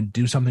something and then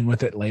do something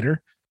with it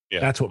later. Yeah.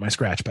 That's what my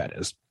scratch pad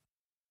is.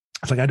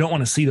 It's like, I don't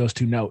want to see those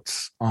 2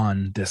 notes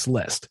on this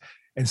list.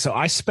 And so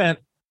I spent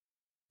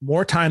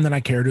more time than I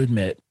care to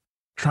admit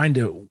trying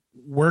to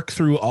work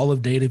through all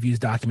of DataView's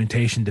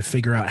documentation to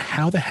figure out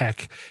how the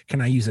heck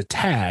can I use a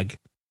tag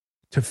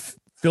to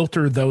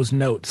filter those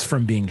notes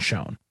from being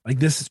shown. Like,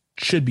 this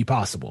should be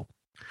possible.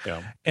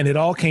 Yeah. And it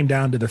all came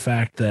down to the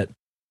fact that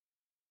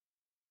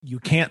you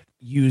can't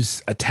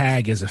use a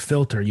tag as a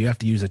filter. You have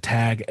to use a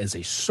tag as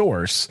a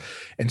source.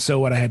 And so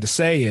what I had to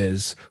say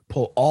is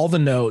pull all the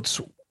notes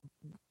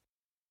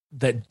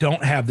that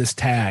don't have this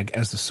tag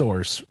as the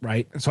source,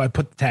 right? And so I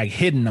put the tag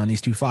hidden on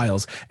these two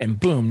files, and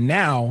boom,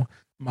 now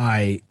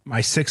my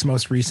 6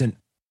 most recent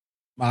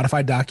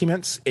modified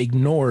documents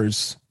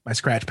ignores my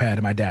scratch pad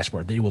and my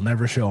dashboard. They will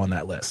never show on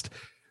that list,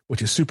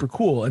 which is super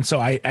cool. And so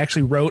I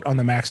actually wrote on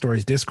the Mac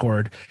Stories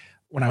Discord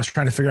when I was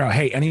trying to figure out,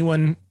 hey,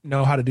 anyone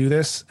know how to do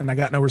this? And I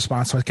got no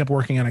response. So I kept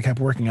working on it.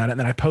 And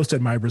then I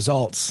posted my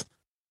results,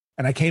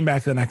 and I came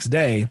back the next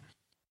day,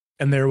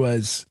 and there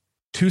was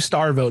 2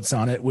 star votes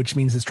on it, which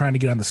means it's trying to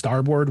get on the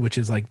starboard, which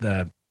is like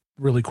the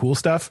really cool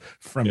stuff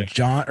from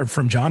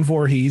John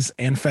Voorhees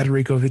and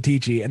Federico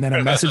Vitici. And then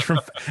a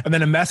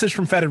message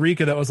from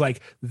Federico that was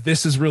like,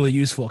 this is really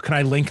useful. Can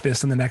I link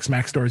this in the next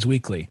Mac Stories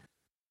Weekly?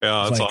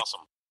 Yeah, that's like,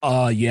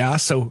 awesome. Yeah.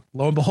 So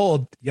lo and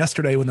behold,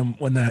 yesterday when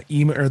the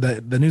email or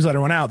the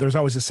newsletter went out, there's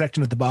always a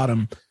section at the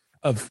bottom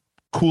of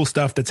cool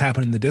stuff that's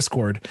happening in the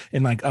Discord.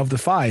 And like of the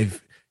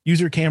 5,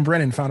 user Cam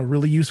Brennan found a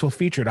really useful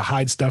feature to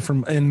hide stuff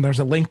from, and there's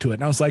a link to it.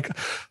 And I was like,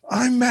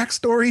 I'm Mac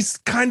Stories,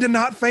 kind of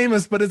not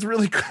famous, but it's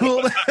really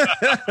cool.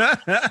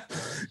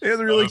 It's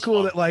really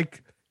cool that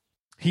like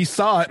he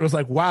saw it, was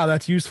like, wow,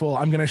 that's useful.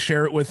 I'm going to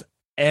share it with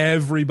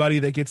everybody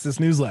that gets this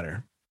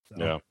newsletter.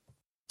 So yeah,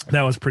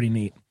 that was pretty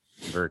neat.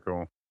 Very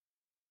cool.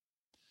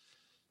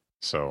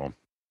 So,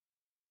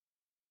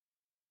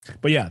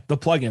 but yeah, the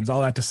plugins,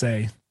 all that to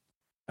say,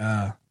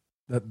 that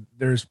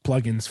there's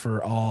plugins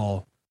for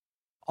all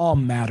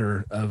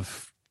matter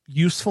of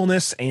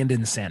usefulness and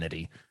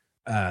insanity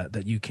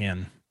that you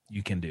can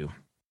do.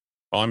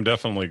 Well, I'm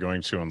definitely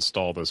going to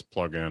install this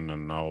plugin,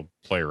 and I'll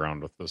play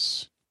around with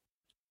this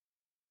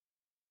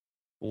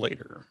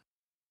later.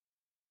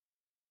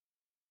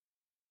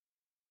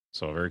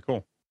 So very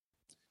cool.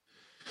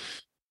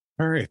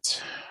 All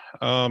right.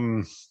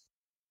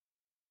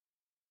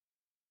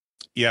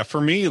 Yeah,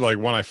 for me, like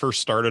when I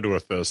first started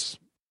with this,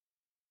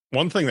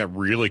 one thing that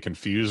really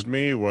confused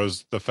me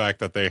was the fact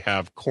that they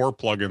have core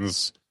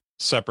plugins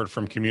separate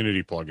from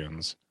community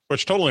plugins,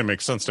 which totally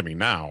makes sense to me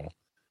now.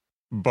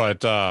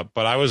 But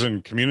I was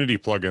in community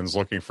plugins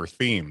looking for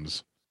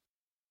themes,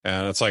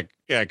 and it's like,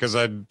 yeah, because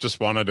I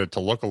just wanted it to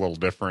look a little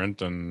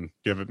different and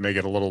make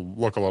it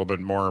look a little bit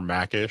more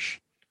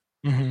Mac-ish.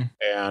 Mm-hmm.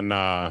 And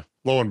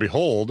lo and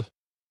behold,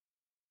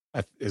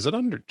 is it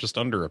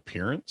under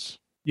appearance?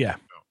 Yeah,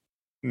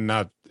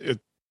 not it.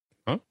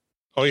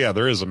 Oh yeah,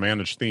 there is a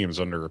managed themes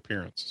under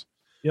appearance.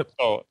 Yep.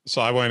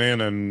 So I went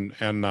in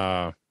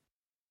and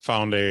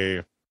found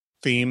a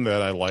theme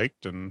that I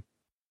liked and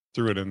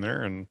threw it in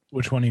there. And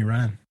which one are you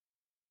running?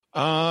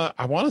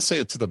 I want to say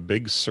it's the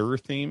Big Sur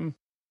theme.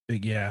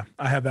 Yeah,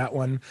 I have that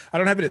one. I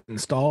don't have it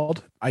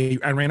installed. I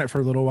ran it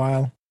for a little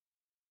while.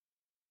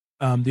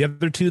 The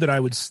other 2 that I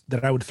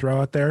would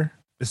throw out there,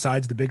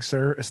 besides the Big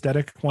Sur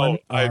aesthetic one,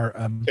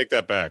 are take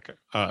that back.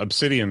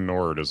 Obsidian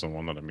Nord is the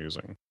one that I'm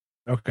using.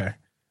 Okay.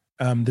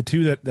 The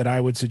 2 that I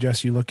would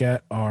suggest you look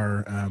at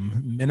are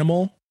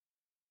Minimal.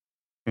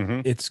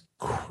 Mm-hmm. It's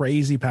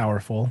crazy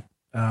powerful.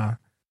 And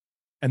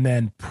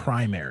then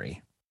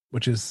Primary,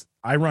 which is,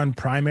 I run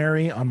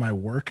Primary on my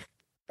work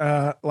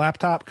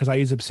laptop because I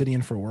use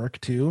Obsidian for work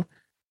too.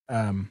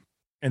 And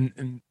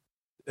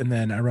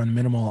then I run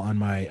Minimal on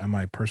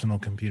my personal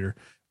computer.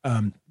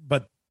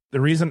 But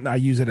the reason I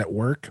use it at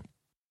work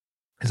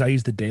is I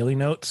use the daily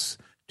notes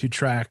to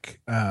track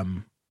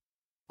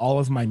all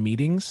of my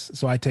meetings.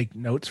 So I take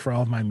notes for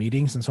all of my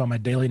meetings. And so on my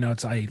daily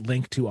notes, I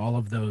link to all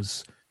of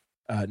those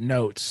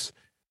notes.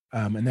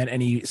 And then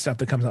any stuff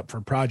that comes up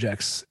for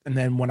projects. And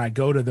then when I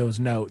go to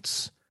those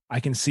notes, I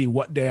can see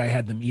what day I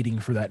had the meeting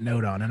for that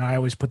note on. And I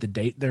always put the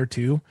date there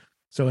too.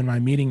 So in my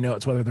meeting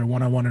notes, whether they're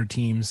one-on-one or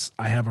teams,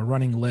 I have a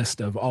running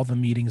list of all the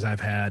meetings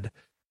I've had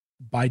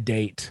by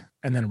date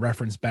and then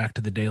reference back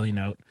to the daily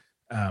note.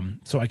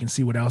 So I can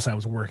see what else I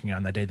was working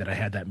on the day that I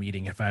had that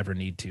meeting if I ever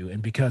need to.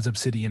 And because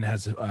Obsidian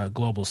has a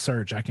global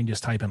search, I can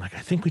just type in like, I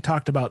think we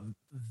talked about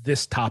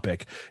this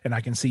topic, and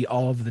I can see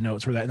all of the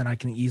notes for that. And then I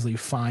can easily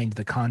find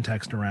the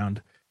context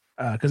around,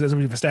 because as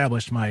we've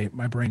established, my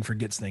brain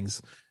forgets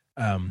things.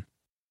 And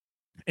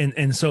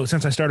so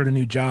since I started a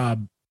new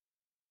job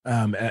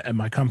at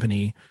my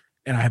company,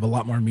 and I have a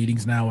lot more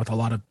meetings now with a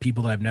lot of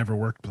people that I've never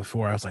worked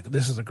before, I was like,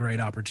 this is a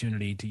great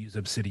opportunity to use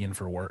Obsidian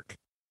for work.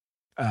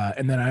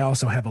 And then I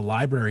also have a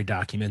library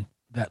document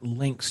that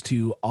links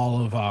to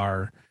all of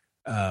our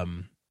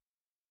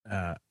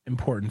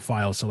important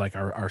files. So like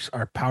our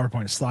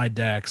PowerPoint slide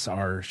decks,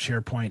 our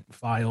SharePoint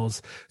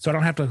files. So I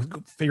don't have to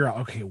figure out,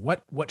 okay,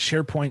 what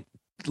SharePoint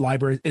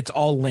library, it's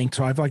all linked.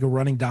 So I have like a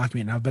running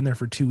document, and I've been there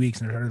for 2 weeks,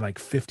 and there's already like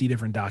 50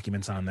 different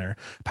documents on there,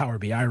 Power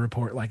BI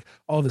report, like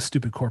all the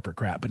stupid corporate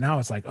crap. But now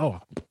it's like, oh,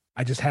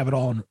 I just have it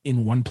all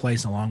in one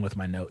place along with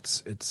my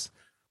notes.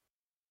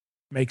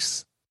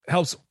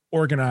 Helps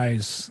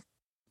organize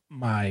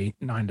my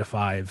 9 to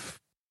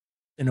 5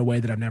 in a way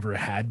that I've never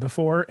had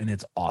before. And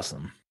it's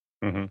awesome.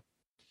 Mm-hmm.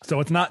 So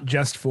it's not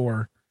just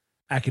for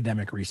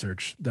academic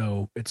research,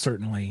 though it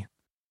certainly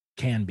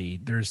can be.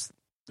 There's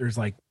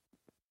like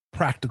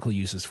practical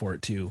uses for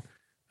it too,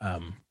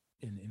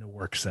 in a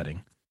work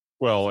setting.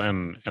 Well,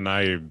 and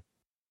I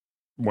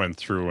went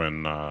through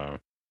and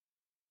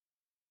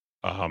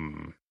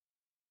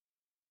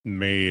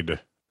made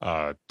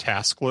a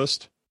task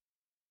list.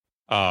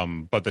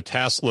 But the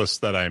task lists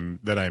that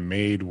I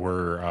made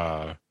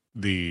were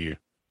the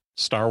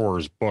Star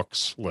Wars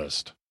books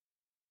list.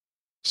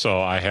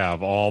 So I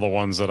have all the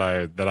ones that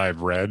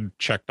I've read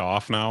checked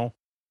off now.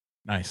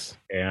 Nice.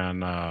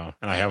 And I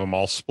have them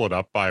all split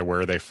up by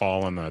where they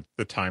fall in the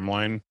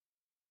timeline.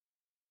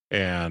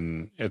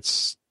 And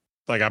it's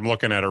like I'm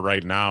looking at it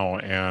right now,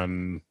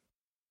 and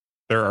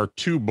there are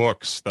 2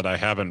 books that I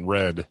haven't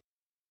read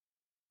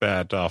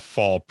that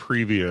fall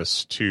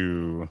previous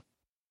to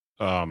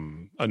A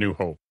New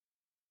Hope.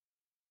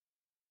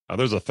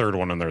 There's a third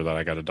one in there that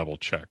I got to double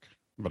check,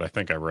 but I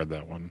think I read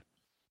that one.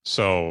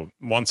 So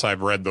once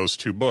I've read those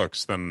 2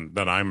 books, then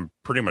I'm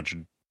pretty much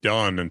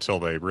done until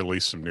they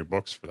release some new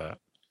books for that.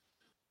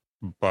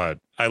 But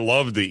I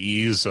love the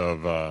ease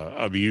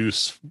of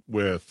use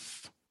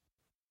with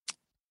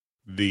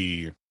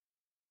the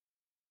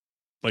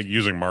like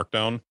using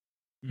Markdown.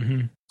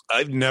 Mm-hmm.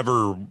 I've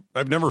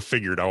never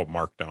figured out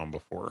Markdown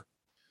before.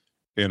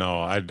 You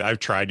know, I've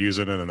tried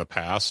using it in the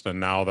past, and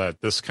now that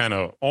this kind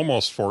of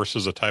almost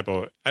forces a type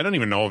of, I don't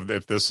even know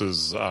if this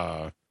is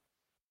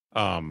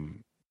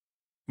Markdown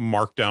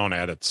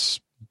at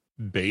its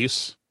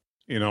base,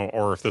 you know,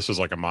 or if this is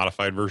like a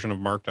modified version of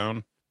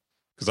Markdown.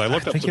 Because I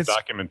looked up some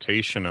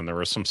documentation and there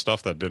was some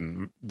stuff that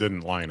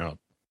didn't line up.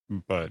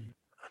 But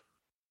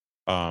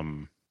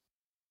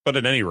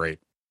at any rate,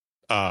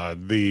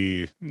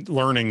 the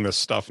learning this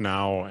stuff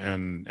now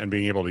and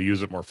being able to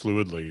use it more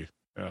fluidly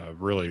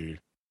really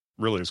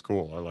is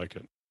cool. I like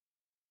it.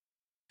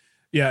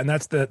 Yeah, and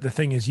that's the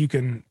thing is you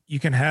can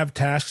have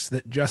tasks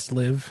that just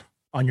live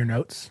on your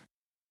notes,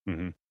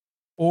 mm-hmm.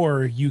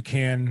 or you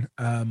can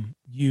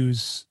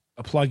use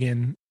a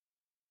plugin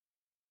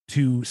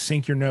to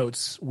sync your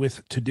notes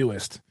with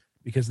Todoist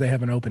because they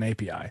have an open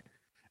API.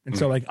 And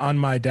so like on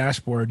my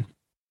dashboard,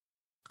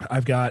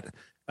 I've got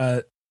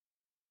 2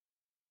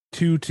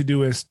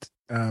 Todoist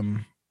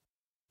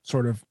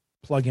sort of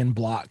plugin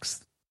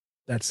blocks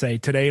that say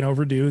today and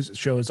overdue. It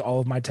shows all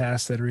of my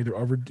tasks that are either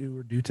overdue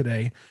or due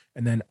today,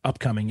 and then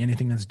upcoming,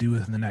 anything that's due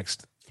within the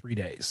next 3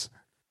 days.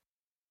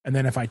 And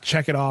then if I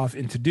check it off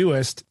in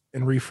Todoist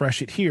and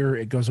refresh it here,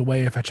 it goes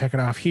away. If I check it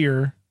off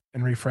here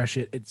and refresh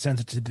it, it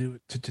sends it to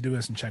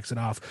Todoist and checks it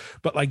off.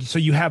 But like, so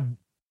you have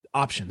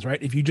options,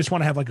 right? If you just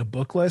want to have like a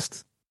book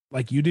list,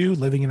 like you do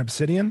living in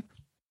Obsidian,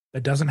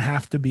 that doesn't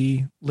have to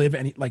be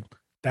like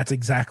that's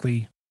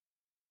exactly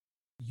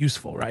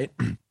useful, right?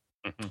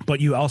 Mm-hmm. But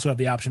you also have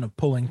the option of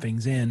pulling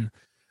things in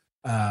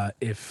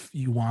if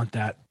you want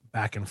that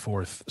back and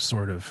forth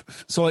sort of.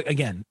 So like,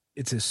 again,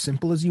 it's as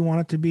simple as you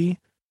want it to be,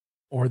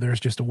 or there's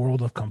just a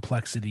world of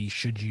complexity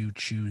should you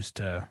choose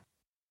to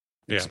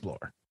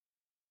explore.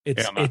 It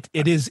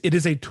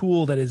is a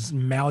tool that is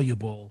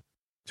malleable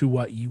to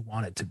what you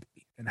want it to be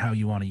and how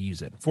you want to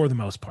use it for the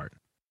most part.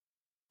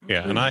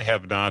 Yeah, and I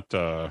have not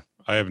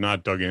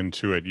dug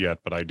into it yet,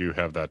 but I do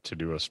have that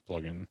Todoist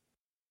plugin.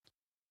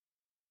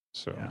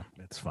 So yeah,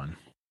 it's fun.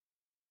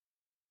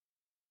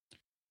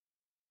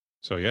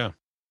 So yeah,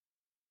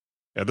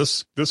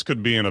 this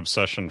could be an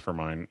obsession for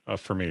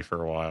me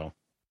for a while.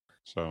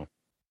 So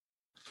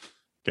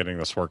getting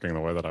this working the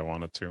way that I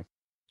want it to.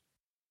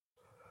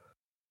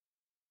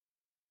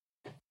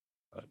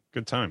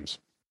 Good times.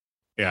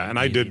 Yeah, and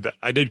I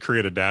did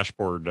create a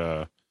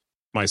dashboard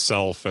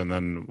myself, and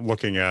then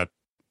looking at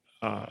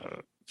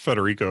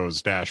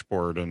Federico's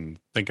dashboard and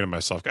thinking to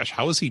myself, gosh,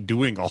 how is he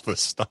doing all this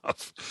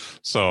stuff?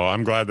 So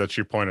I'm glad that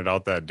you pointed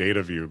out that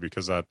data view,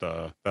 because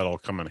that'll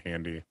come in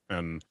handy.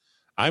 And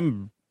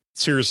I'm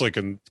seriously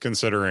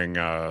considering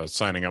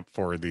signing up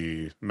for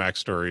the Mac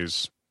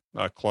Stories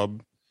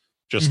club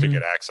just to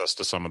get access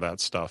to some of that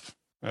stuff,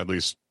 at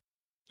least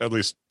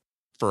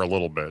for a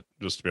little bit,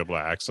 just to be able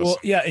to access. Well,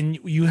 yeah, and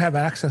you have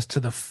access to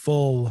the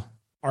full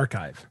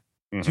archive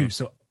too.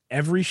 So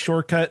every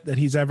shortcut that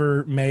he's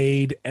ever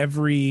made,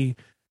 every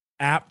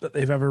app that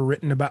they've ever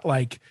written about,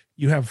 like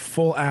you have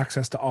full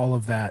access to all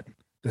of that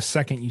the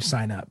second you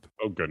sign up.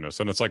 Oh goodness.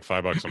 And it's like $5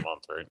 a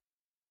month, right?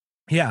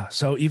 Yeah.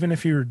 So even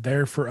if you're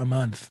there for a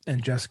month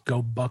and just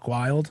go buck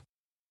wild,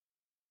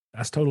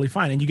 that's totally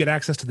fine. And you get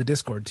access to the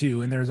Discord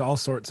too. And there's all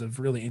sorts of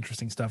really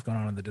interesting stuff going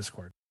on in the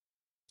Discord.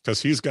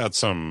 Because he's got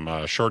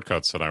some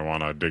shortcuts that I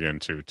want to dig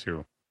into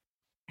too.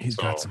 He's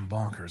got some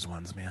bonkers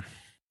ones, man.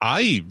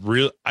 I've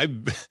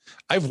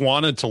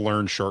wanted to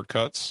learn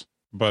shortcuts,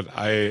 but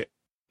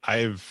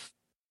I've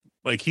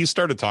like, he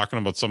started talking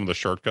about some of the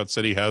shortcuts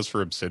that he has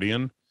for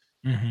Obsidian,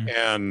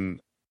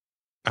 and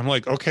I'm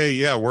like, okay,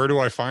 yeah, where do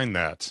I find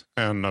that?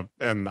 And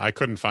I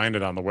couldn't find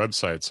it on the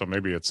website, so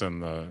maybe it's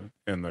in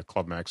the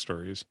Club Mac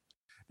Stories.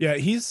 Yeah,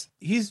 he's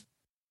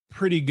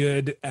pretty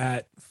good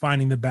at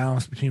finding the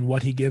balance between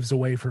what he gives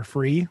away for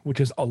free, which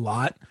is a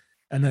lot,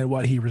 and then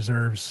what he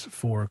reserves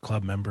for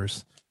club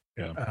members.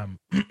 Yeah.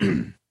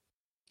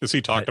 Because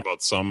he talked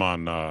about some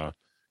on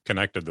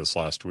Connected this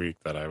last week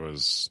that I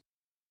was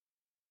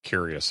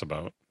curious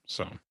about.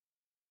 So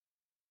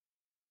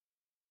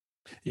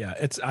Yeah,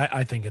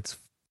 I think it's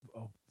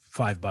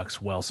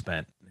 $5 well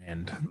spent,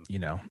 and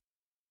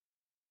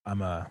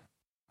I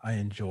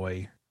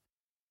enjoy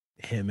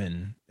him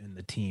and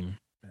the team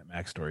at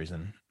MacStories,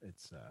 and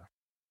it's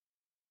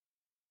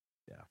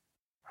yeah,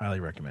 highly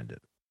recommend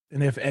it.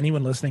 And if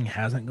anyone listening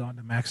hasn't gone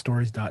to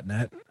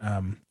MacStories.net,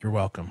 you're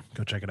welcome.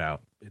 Go check it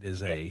out. It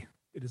is a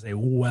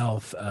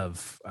wealth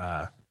of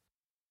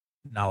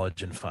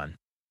knowledge and fun.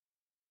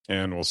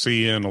 And we'll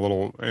see you in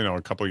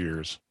a couple of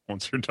years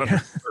once you're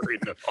done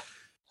reading it all.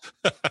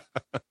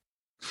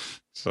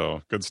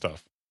 So good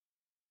stuff.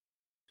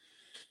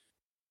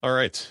 All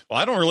right. Well,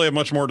 I don't really have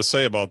much more to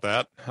say about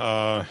that.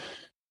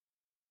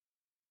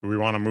 Do we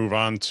want to move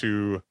on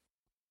to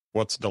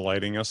what's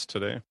delighting us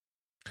today?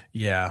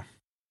 Yeah.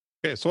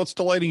 Okay. So what's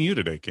delighting you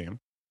today,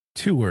 Cam?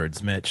 2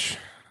 words, Mitch.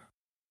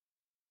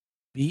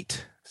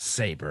 Beat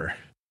Saber.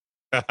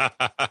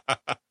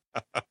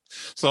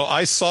 So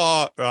I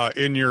saw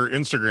in your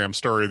Instagram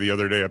story the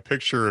other day a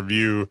picture of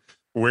you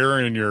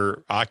wearing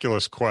your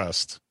Oculus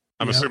Quest.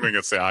 I'm assuming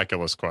it's the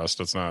Oculus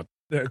Quest. It's not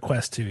the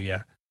Quest 2.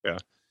 Yeah. Yeah.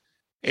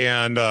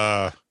 And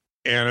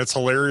it's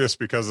hilarious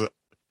because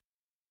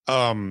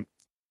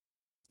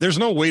there's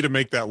no way to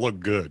make that look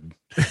good.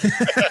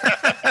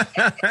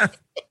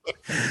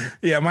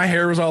 Yeah, my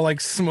hair was all like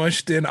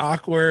smushed and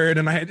awkward,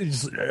 and I had to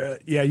just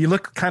you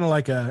look kind of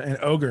like an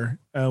ogre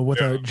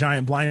with a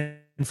giant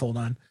blindfold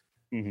on.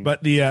 Mm-hmm.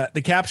 But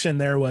the caption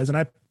there was, and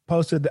I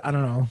posted, I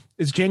don't know,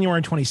 it's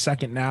January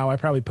 22nd now. I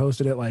probably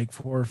posted it like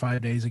 4 or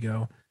 5 days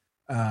ago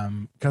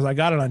because I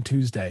got it on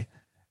Tuesday.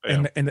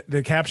 Yeah. And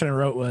the caption I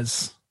wrote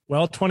was,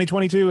 well,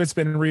 2022, it's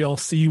been real.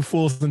 See you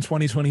fools in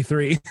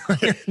 2023.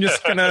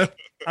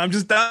 I'm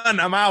just done.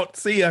 I'm out.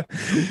 See ya.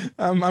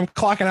 I'm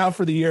clocking out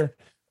for the year.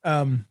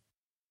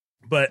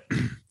 But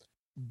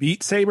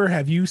Beat Saber,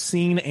 have you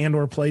seen and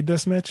or played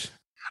this, Mitch?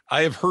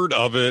 I have heard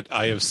of it.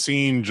 I have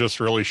seen just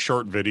really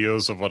short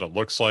videos of what it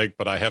looks like,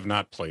 but I have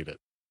not played it.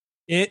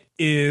 It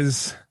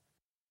is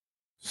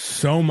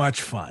so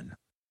much fun.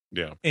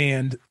 Yeah.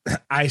 And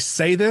I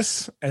say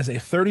this as a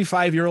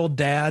 35-year-old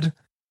dad.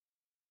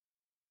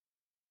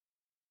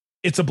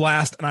 It's a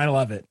blast and I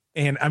love it.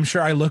 And I'm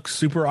sure I look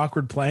super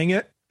awkward playing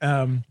it.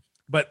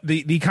 But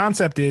the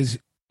concept is,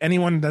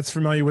 anyone that's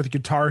familiar with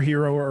Guitar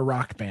Hero or a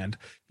Rock Band,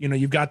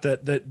 you've got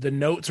the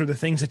notes or the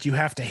things that you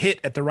have to hit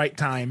at the right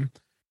time.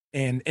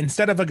 And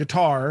instead of a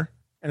guitar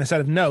and a set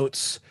of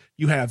notes,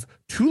 you have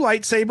 2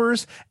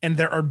 lightsabers and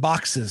there are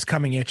boxes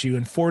coming at you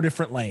in 4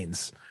 different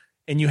lanes.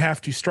 And you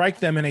have to strike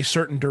them in a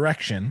certain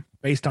direction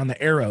based on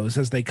the arrows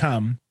as they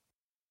come.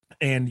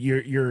 And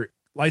your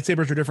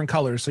lightsabers are different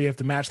colors. So you have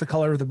to match the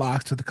color of the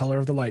box to the color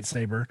of the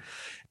lightsaber.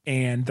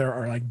 And there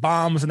are like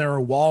bombs and there are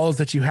walls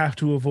that you have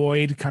to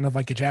avoid, kind of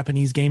like a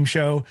Japanese game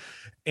show.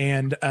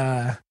 And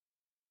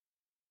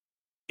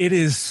it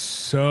is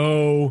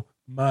so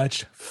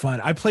much fun.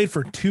 I played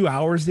for 2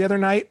 hours the other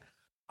night.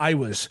 I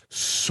was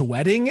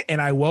sweating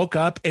and I woke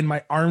up and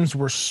my arms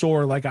were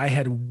sore like I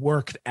had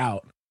worked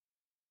out.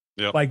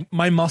 Yep. Like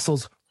my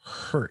muscles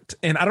hurt.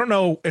 And I don't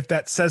know if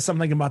that says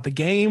something about the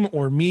game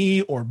or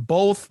me or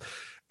both.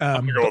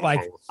 But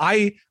like both.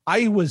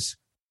 I was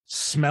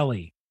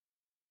smelly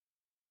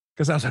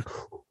because I was like,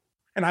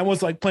 and I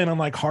was like playing on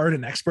like hard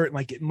and expert and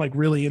like getting like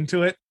really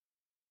into it.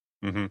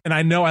 Mm-hmm. And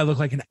I know I look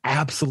like an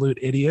absolute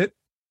idiot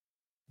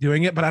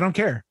doing it, but I don't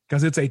care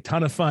because it's a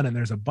ton of fun and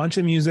there's a bunch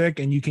of music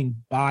and you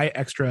can buy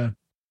extra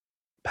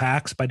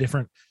packs by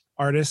different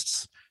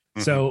artists.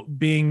 Mm-hmm. So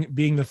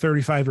being the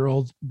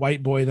 35-year-old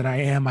white boy that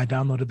I am, I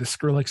downloaded the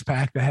Skrillex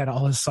pack that had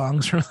all his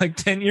songs from like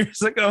 10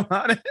 years ago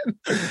on it.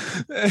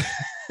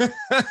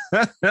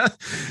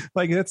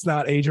 Like it's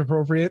not age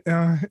appropriate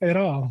at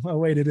all. Oh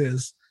wait, it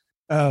is.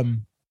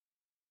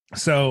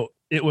 So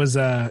it was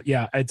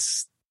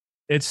it's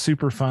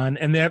super fun,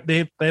 and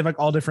they have like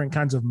all different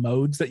kinds of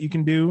modes that you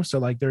can do. So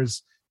like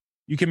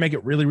you can make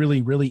it really,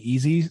 really, really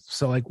easy.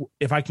 So like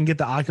if I can get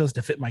the Oculus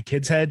to fit my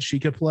kid's head, she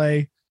could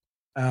play.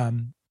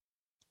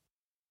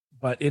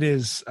 But it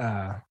is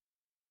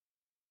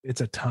it's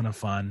a ton of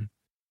fun,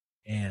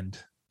 and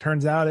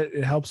turns out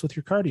it helps with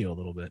your cardio a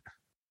little bit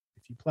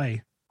if you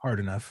play hard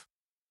enough.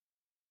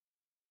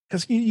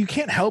 Because you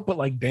can't help but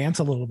like dance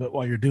a little bit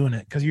while you're doing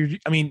it. Because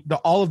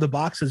all of the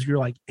boxes, you're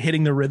like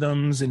hitting the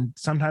rhythms and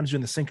sometimes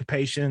doing the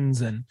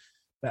syncopations and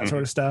that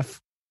sort of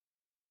stuff.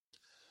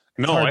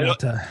 No, I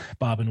not to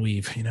bob and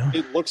weave.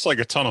 It looks like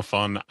a ton of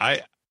fun.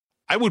 I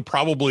would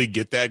probably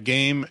get that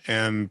game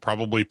and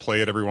probably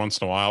play it every once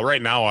in a while.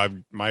 Right now,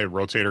 my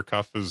rotator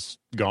cuff is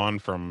gone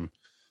from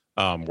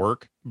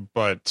work,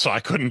 but so I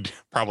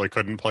probably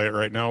couldn't play it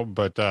right now.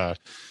 But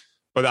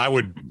I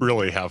would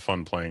really have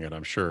fun playing it,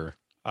 I'm sure.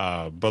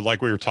 But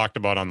like we were talked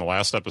about on the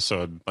last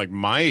episode, like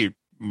my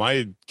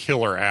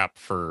killer app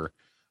for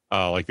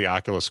like the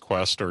Oculus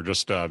Quest or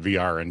just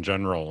VR in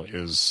general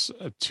is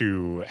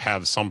to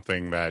have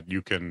something that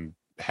you can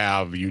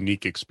have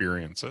unique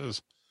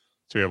experiences,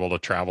 to be able to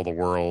travel the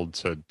world,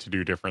 to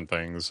do different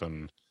things.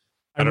 And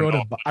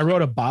I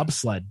rode a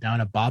bobsled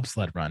down a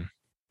bobsled run.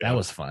 That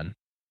was fun.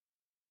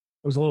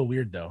 It was a little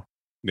weird though.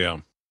 Yeah.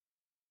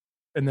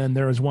 And then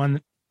there was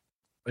one,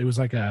 it was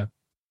like a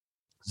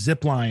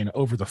zip line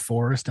over the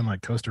forest in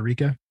like Costa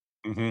Rica.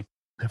 Mm-hmm.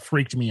 It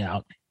freaked me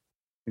out.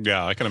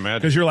 Yeah, I can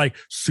imagine. Because you're like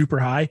super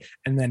high.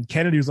 And then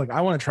Kennedy was like,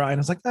 I want to try. And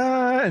I was like,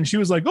 ah. And she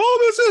was like, oh,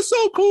 this is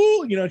so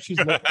cool. You know, she's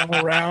looking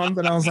all around.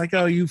 And I was like,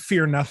 oh, you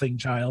fear nothing,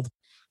 child.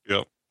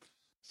 Yep.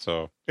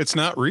 So it's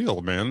not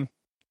real, man.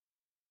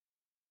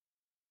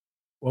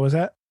 What was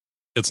that?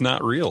 It's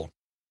not real.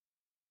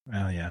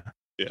 Oh, yeah.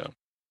 Yeah.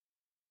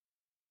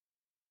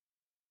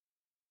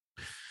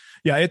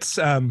 Yeah, it's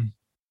I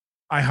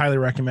highly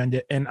recommend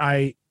it. And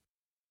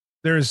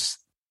Oculus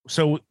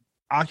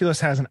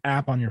has an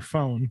app on your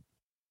phone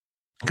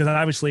because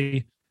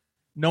obviously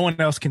no one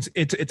else can.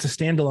 It's a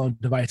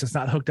standalone device. It's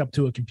not hooked up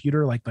to a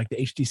computer like the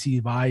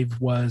HTC Vive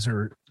was,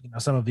 or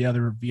some of the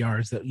other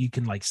VRs that you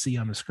can like see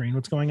on the screen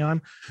what's going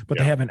on. But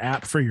They have an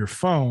app for your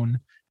phone,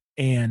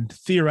 and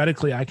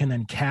theoretically, I can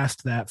then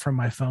cast that from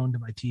my phone to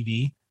my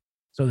TV,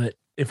 so that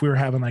if we were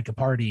having like a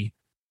party,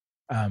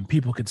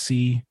 people could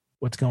see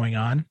what's going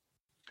on.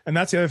 And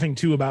that's the other thing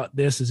too about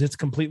this is it's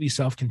completely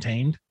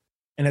self-contained,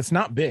 and it's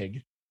not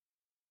big.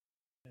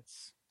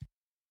 It's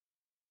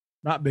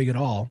not big at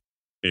all.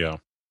 Yeah.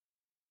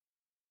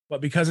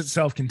 But because it's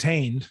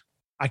self-contained,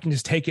 I can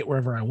just take it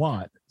wherever I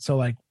want. So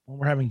like when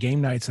we're having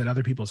game nights at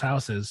other people's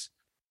houses,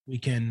 we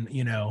can,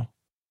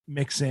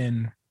 mix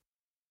in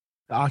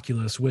the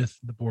Oculus with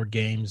the board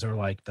games or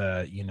like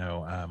the,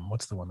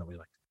 what's the one that we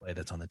like to play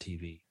that's on the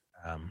TV?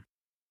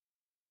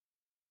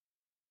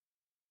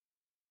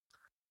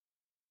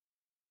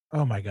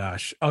 Oh my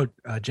gosh. Oh,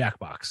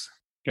 Jackbox.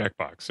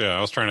 Jackbox. Yeah,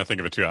 I was trying to think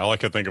of it too. All I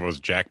could think of was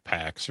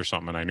Jackpacks or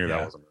something. And I knew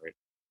that wasn't right.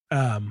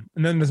 And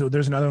then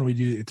there's another one we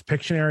do. It's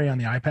Pictionary on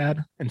the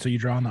iPad, and so you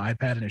draw on the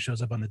iPad, and it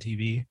shows up on the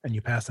TV, and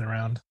you pass it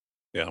around.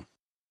 Yeah,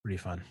 pretty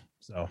fun.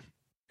 So,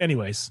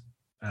 anyways,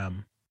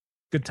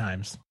 good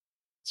times.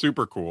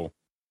 Super cool.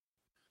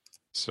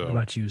 So, what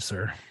about you,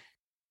 sir?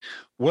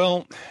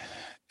 Well,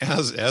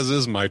 as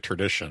is my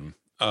tradition,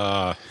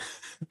 I've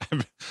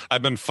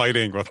been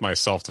fighting with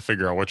myself to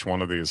figure out which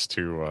one of these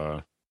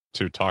to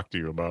talk to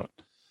you about.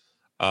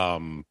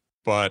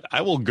 But I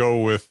will go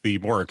with the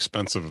more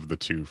expensive of the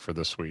two for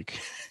this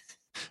week.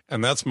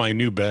 And that's my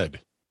new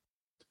bed.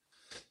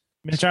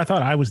 Mitch, I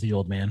thought I was the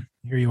old man.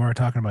 Here you are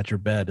talking about your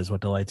bed is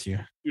what delights you.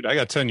 Dude, I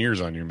got 10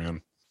 years on you,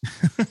 man.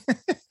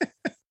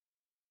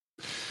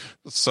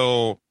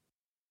 So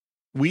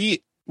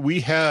we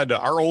had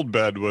our old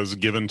bed was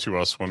given to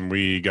us when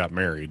we got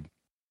married.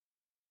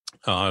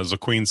 It was a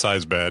queen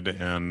size bed,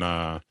 and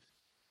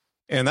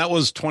that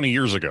was 20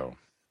 years ago.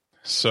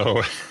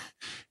 So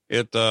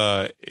it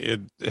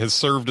has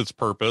served its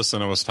purpose,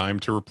 and it was time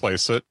to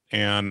replace it.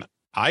 And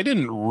I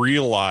didn't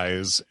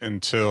realize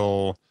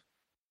until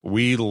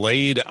we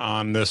laid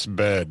on this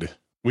bed.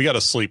 We got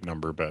a Sleep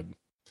Number bed.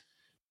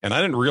 And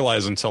I didn't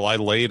realize until I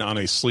laid on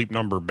a Sleep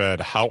Number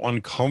bed how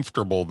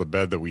uncomfortable the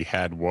bed that we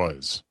had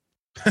was.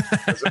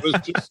 It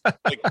was just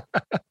like,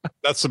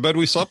 that's the bed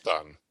we slept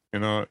on.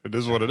 It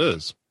is what it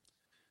is.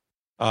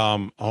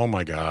 Oh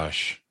my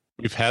gosh.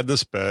 We've had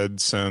this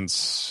bed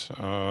since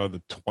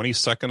the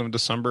 22nd of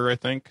December, I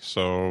think.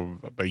 So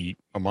about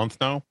a month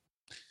now.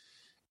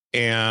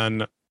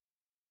 And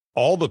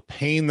all the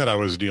pain that I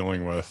was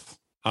dealing with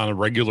on a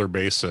regular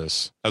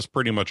basis has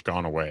pretty much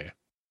gone away.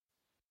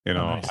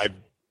 Nice.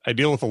 I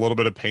deal with a little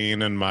bit of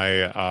pain in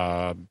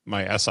my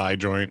my SI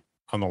joint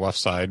on the left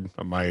side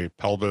of my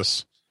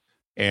pelvis.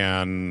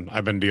 And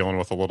I've been dealing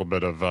with a little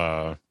bit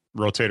of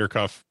rotator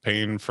cuff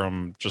pain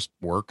from just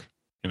work,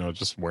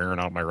 just wearing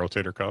out my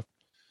rotator cuff.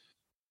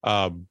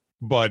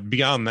 But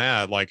beyond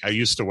that, like I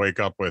used to wake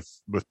up with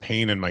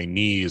pain in my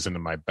knees and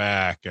in my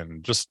back,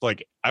 and just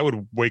like I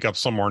would wake up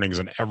some mornings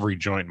and every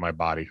joint in my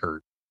body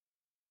hurt.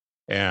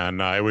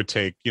 And it would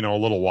take, a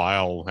little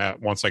while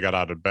once I got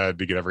out of bed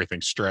to get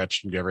everything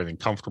stretched and get everything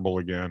comfortable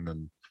again.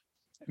 And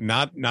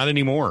not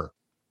anymore.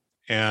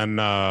 And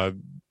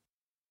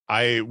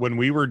when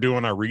we were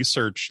doing our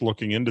research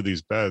looking into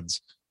these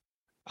beds,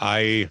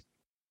 I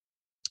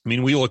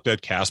mean, we looked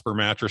at Casper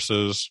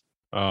mattresses.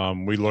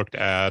 We looked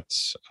at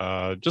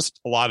just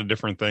a lot of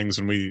different things,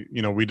 and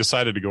we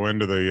decided to go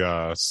into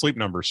the Sleep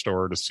Number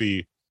store to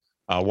see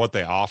what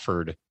they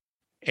offered.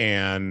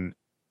 And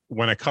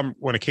when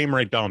it came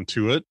right down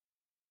to it,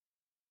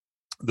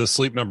 the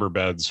Sleep Number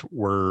beds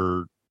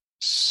were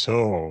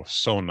so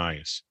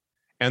nice.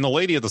 And the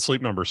lady at the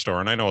Sleep Number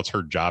store, and I know it's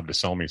her job to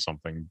sell me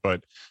something,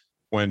 but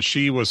when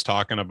she was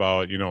talking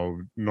about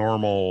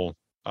normal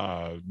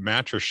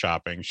mattress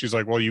shopping, she's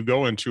like, well, you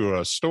go into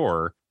a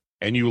store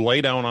and you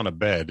lay down on a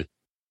bed,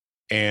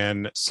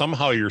 and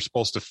somehow you're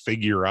supposed to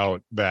figure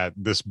out that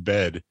this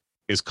bed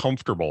is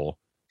comfortable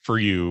for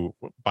you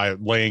by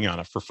laying on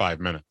it for 5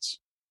 minutes.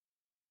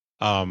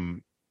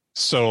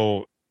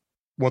 So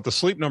what the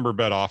Sleep Number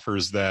bed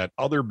offers that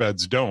other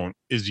beds don't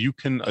is you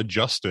can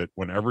adjust it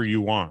whenever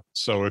you want.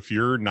 So if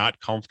you're not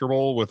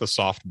comfortable with a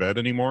soft bed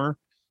anymore,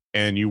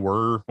 and you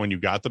were when you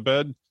got the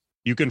bed,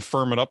 you can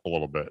firm it up a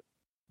little bit.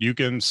 You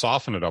can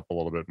soften it up a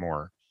little bit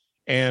more.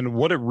 And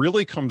what it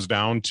really comes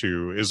down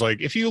to is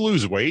like, if you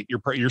lose weight,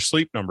 your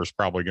sleep number is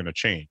probably going to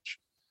change,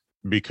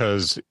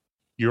 because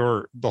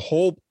the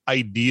whole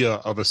idea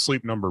of a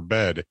sleep number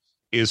bed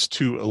is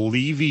to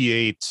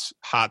alleviate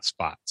hot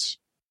spots.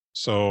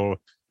 So,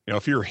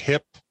 if your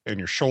hip and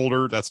your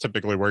shoulder, that's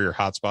typically where your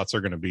hot spots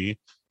are going to be,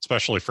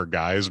 especially for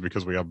guys,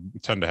 because we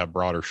tend to have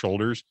broader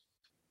shoulders.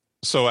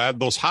 So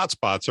those hot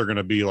spots are going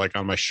to be like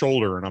on my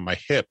shoulder and on my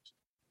hip,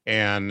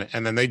 and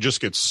then they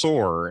just get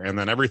sore, and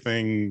then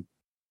everything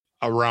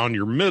around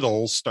your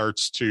middle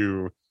starts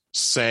to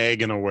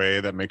sag in a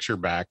way that makes your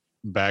back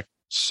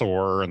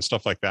sore and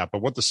stuff like that.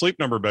 But what the sleep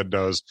number bed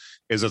does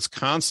is it's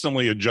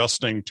constantly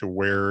adjusting to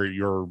where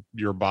your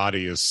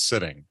body is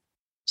sitting.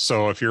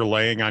 So if you're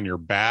laying on your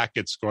back,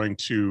 it's going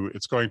to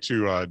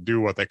do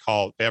what they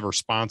have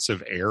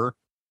responsive air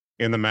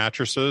in the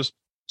mattresses.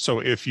 So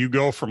if you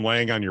go from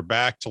laying on your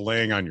back to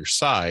laying on your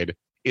side,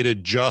 it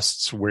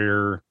adjusts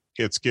where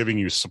it's giving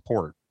you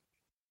support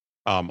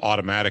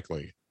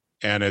automatically.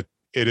 And it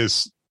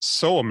is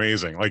so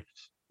amazing. Like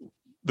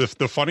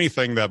the funny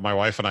thing that my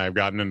wife and I have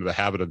gotten into the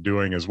habit of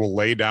doing is we'll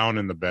lay down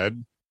in the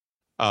bed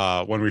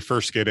when we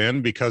first get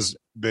in, because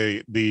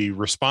the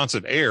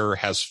responsive air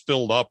has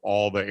filled up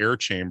all the air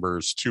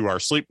chambers to our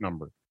sleep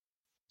number.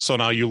 So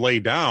now you lay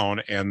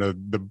down and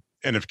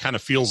and it kind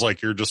of feels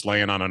like you're just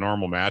laying on a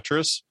normal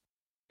mattress.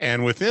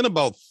 And within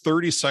about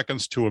 30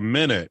 seconds to a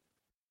minute,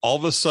 all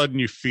of a sudden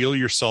you feel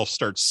yourself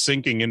start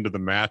sinking into the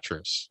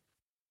mattress.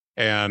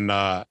 And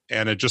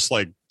it just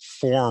like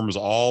forms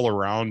all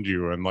around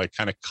you and like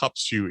kind of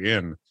cups you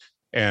in,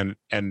 and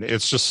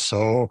it's just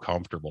so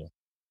comfortable.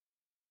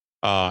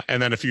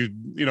 And then if you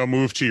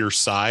move to your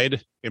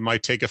side, it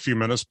might take a few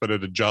minutes, but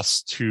it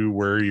adjusts to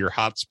where your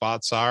hot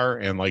spots are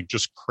and like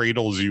just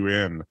cradles you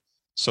in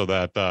so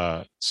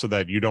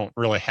that you don't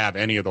really have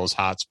any of those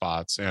hot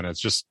spots. And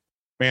it's just,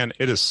 man,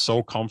 it is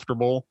so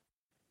comfortable,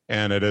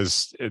 and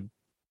it's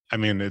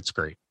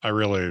great. I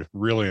really,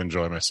 really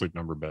enjoy my sleep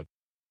number bed.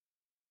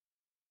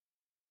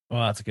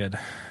 Well, that's good.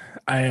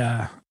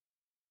 I'm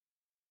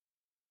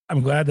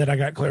glad that I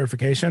got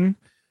clarification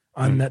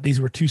on that these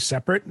were two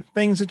separate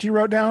things that you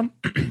wrote down.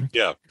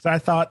 Yeah. Because I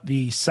thought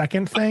the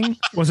second thing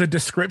was a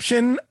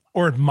description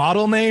or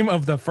model name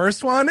of the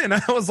first one. And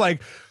I was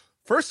like,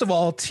 first of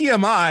all,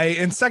 TMI,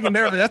 and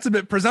secondarily, that's a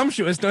bit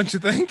presumptuous, don't you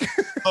think?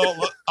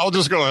 I'll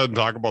just go ahead and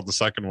talk about the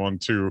second one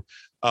too.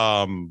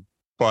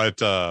 But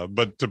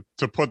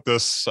to put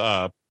this,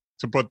 pun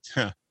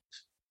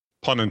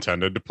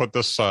intended, to put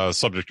this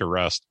subject to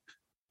rest,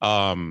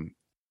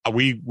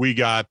 we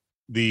got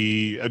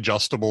the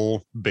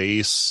adjustable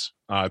base.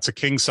 It's a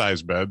king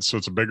size bed, so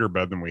it's a bigger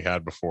bed than we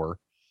had before,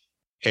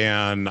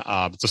 and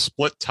it's a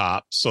split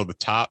top. So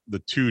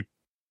the two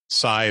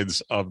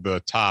sides of the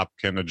top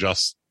can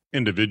adjust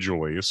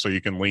individually, so you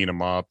can lean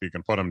them up, you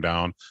can put them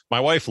down. My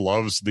wife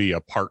loves the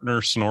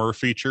partner snore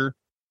feature.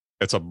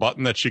 It's a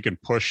button that she can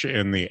push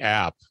in the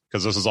app,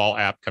 because this is all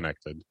app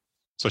connected.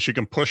 So she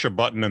can push a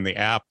button in the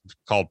app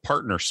called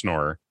Partner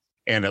Snore,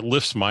 and it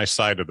lifts my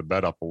side of the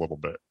bed up a little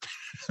bit.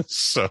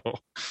 So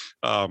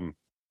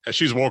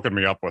she's woken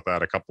me up with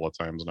that a couple of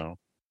times now.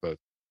 But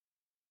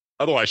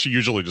otherwise, she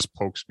usually just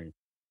pokes me.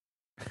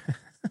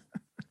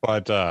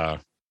 But and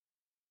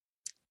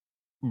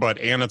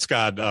it's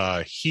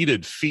got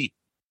heated feet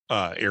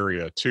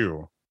area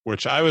too,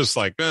 which I was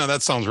like,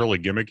 that sounds really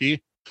gimmicky.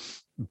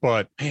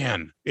 But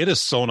man, it is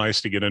so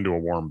nice to get into a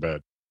warm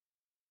bed.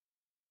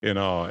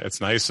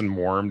 It's nice and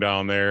warm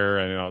down there.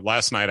 And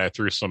last night I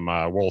threw some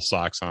wool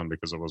socks on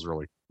because it was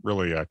really,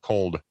 really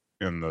cold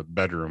in the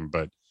bedroom.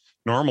 But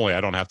normally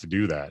I don't have to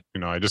do that.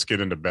 I just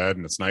get into bed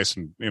and it's nice,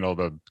 and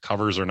the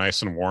covers are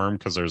nice and warm,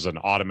 because there's an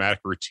automatic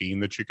routine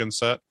that you can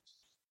set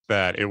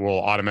that it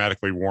will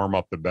automatically warm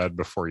up the bed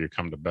before you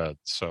come to bed.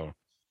 So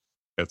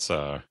it's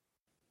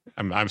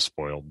I'm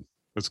spoiled.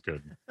 It's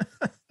good.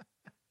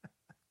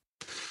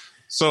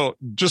 So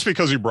just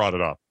because you brought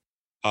it up,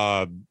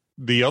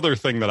 the other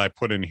thing that I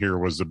put in here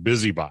was the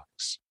Busy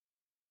Box.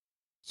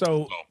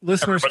 So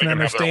listeners can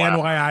understand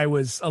why I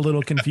was a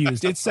little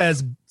confused. It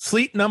says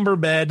sleep number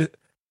bed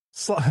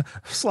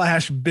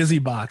 / busy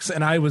box.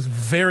 And I was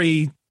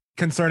very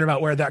concerned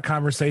about where that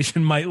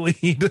conversation might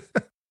lead.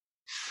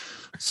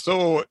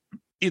 So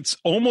it's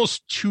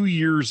almost 2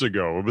 years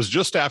ago. It was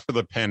just after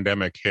the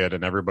pandemic hit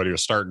and everybody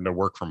was starting to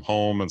work from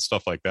home and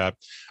stuff like that.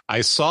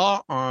 I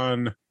saw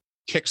on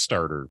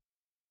Kickstarter,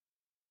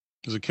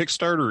 is it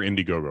Kickstarter or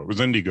Indiegogo? It was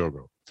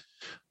Indiegogo.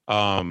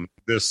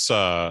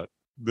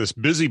 This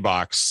Busy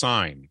Box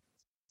sign.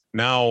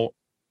 Now,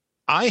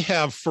 I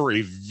have for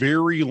a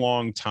very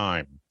long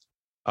time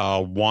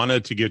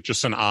wanted to get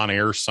just an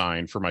on-air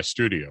sign for my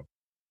studio.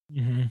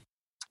 Mm-hmm.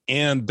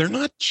 And they're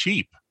not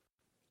cheap.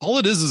 All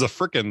it is a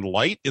freaking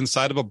light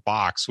inside of a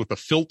box with a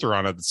filter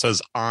on it that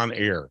says on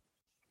air.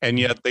 And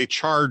yet they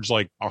charge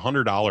like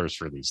 $100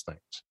 for these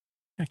things.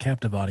 A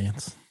captive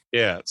audience.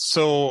 Yeah.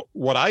 So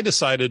what I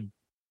decided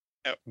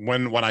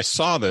when I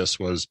saw this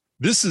was,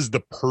 this is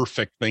the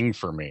perfect thing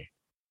for me,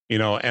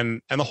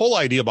 and the whole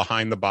idea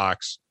behind the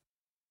box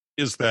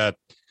is that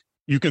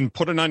you can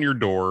put it on your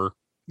door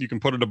You can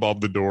put it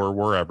above the door,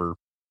 wherever,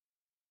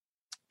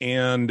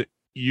 and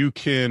you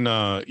can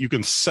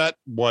set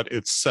what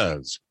it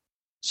says.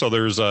 So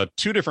there's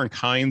two different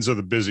kinds of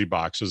the busy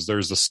boxes.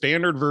 There's the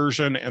standard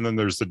version, and then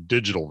there's the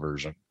digital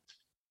version.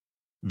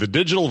 The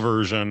digital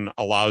version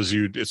allows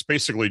you, it's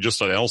basically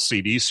just an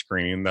LCD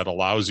screen that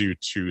allows you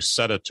to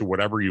set it to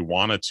whatever you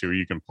want it to.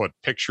 You can put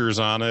pictures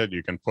on it.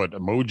 You can put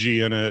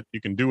emoji in it. You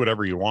can do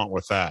whatever you want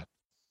with that.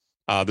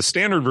 The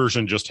standard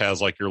version just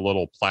has like your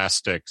little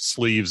plastic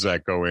sleeves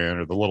that go in,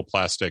 or the little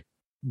plastic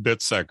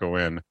bits that go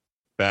in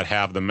that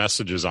have the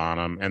messages on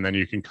them. And then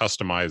you can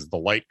customize the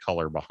light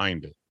color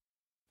behind it.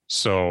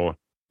 So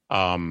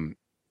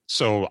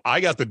I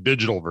got the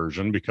digital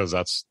version because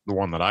that's the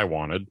one that I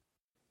wanted.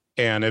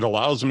 And it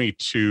allows me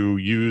to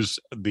use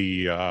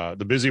the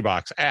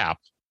BusyBox app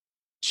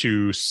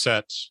to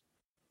set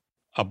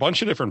a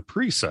bunch of different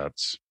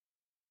presets,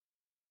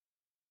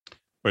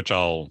 which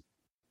I'll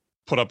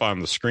put up on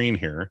the screen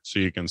here so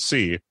you can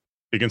see.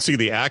 You can see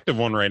the active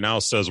one right now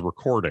says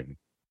recording.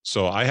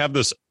 So I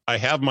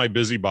have my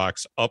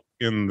BusyBox up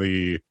in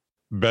the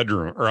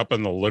bedroom or up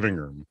in the living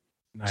room.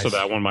 Nice. So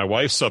that when my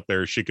wife's up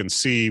there, she can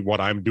see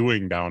what I'm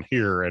doing down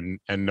here and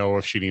know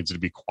if she needs to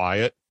be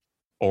quiet,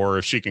 or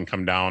if she can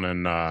come down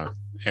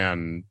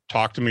and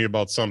talk to me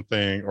about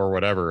something or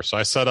whatever. So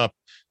I set up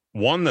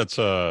one that's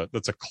a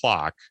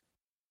clock.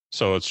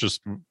 So it's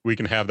just, we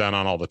can have that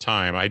on all the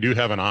time. I do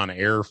have an on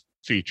air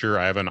feature.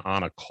 I have an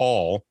on a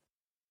call.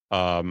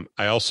 I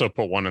also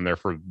put one in there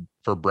for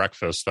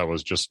breakfast. That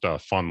was just a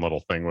fun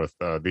little thing with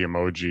the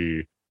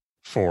emoji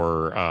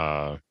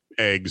for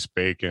eggs,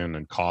 bacon,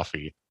 and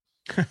coffee.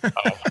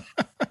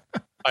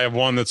 I have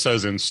one that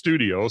says in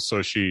studio. So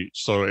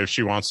if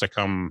she wants to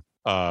come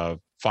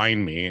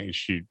find me,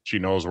 she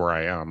knows where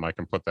I am. I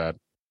can put that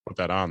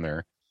on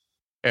there.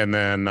 And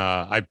then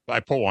I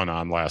put one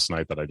on last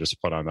night that I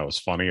just put on that was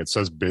funny. It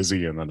says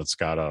busy, and then it's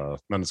got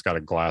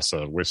a glass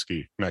of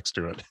whiskey next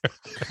to it.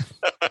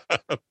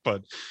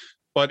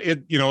 but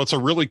it, it's a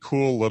really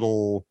cool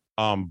little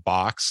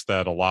box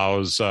that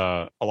allows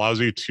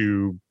you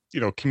to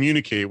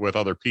communicate with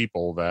other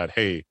people that,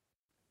 hey,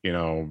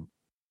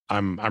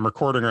 I'm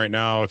recording right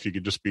now. If you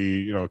could just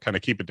be kind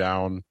of keep it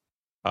down.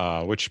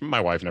 Which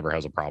my wife never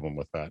has a problem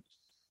with that.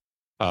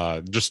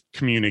 Just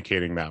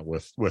communicating that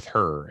with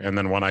her. And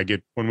then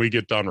when we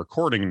get done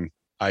recording,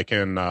 I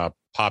can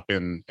pop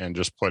in and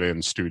just put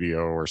in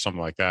studio or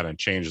something like that and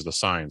change the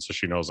sign so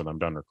she knows that I'm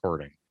done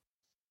recording.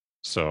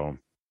 So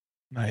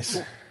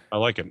nice. I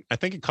like it. I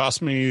think it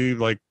cost me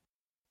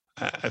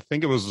I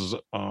think it was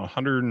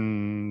 $100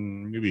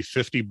 and maybe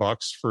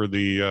 $50 for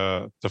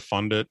to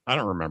fund it. I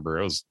don't remember.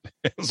 It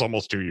was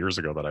almost 2 years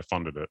ago that I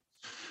funded it.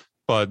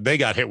 But they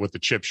got hit with the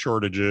chip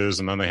shortages,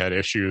 and then they had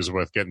issues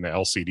with getting the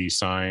LCD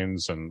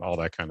signs and all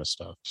that kind of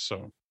stuff.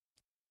 So,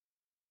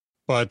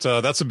 but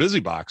that's a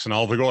BusyBox, and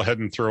I'll go ahead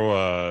and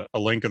throw a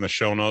link in the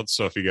show notes.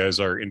 So if you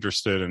guys are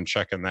interested in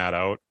checking that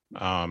out,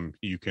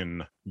 you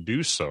can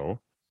do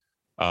so.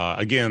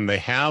 Again, they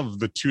have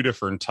the two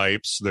different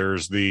types.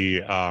 There's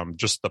the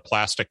just the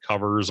plastic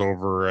covers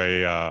over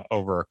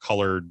a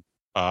colored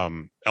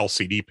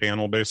LCD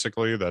panel,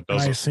 basically. That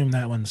does. I assume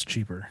that one's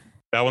cheaper.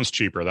 That one's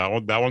cheaper.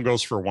 That one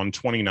goes for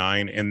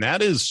 $129, and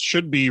that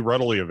should be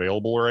readily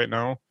available right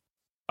now.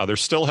 They're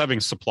still having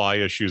supply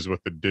issues with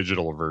the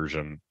digital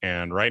version,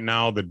 and right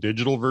now the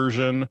digital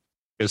version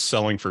is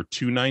selling for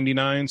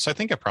 $299. So I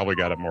think I probably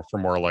got it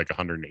more like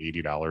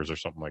 $180 or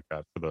something like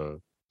that for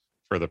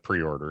the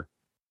pre-order.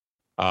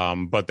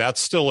 But that's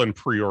still in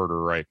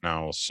pre-order right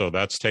now, so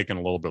that's taking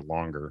a little bit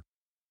longer.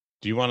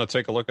 Do you want to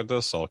take a look at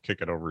this? I'll kick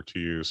it over to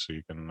you so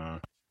you can. I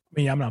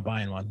mean, I'm not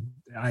buying one.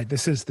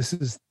 This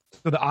is.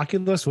 So the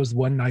Oculus was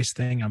one nice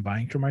thing I'm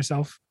buying for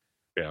myself.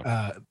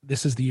 Yeah.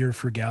 This is the year of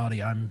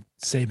frugality. I'm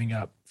saving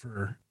up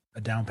for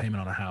a down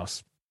payment on a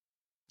house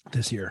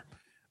this year.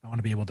 I want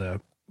to be able to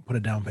put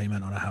a down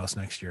payment on a house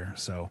next year.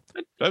 So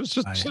I was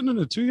just sending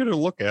it to you to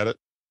look at it.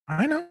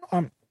 I know.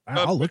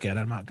 I'll look at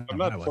it. I'm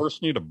not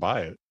forcing you to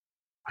buy it.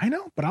 I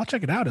know, but I'll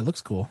check it out. It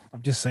looks cool.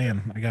 I'm just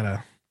saying I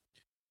gotta.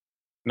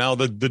 Now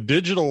the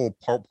digital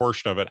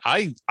portion of it,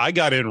 I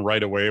got in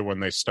right away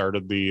when they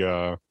started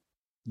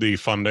the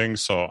funding.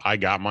 So I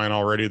got mine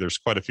already. There's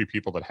quite a few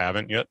people that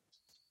haven't yet.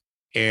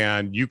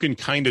 And you can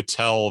kind of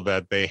tell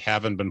that they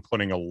haven't been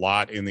putting a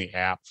lot in the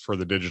app for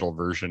the digital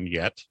version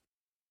yet,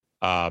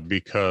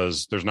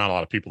 because there's not a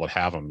lot of people that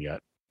have them yet.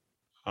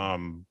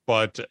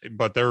 But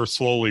they're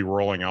slowly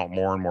rolling out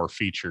more and more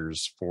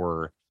features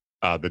for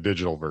the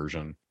digital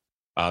version.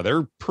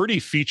 They're pretty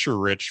feature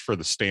rich for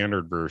the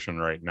standard version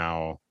right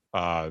now.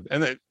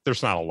 And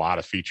there's not a lot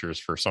of features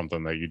for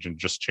something that you can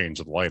just change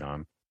the light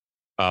on.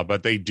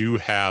 But they do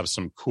have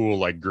some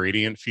cool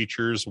gradient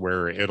features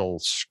where it'll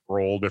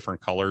scroll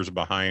different colors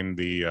behind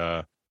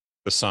the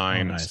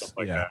sign and stuff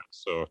like that.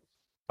 So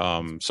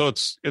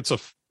it's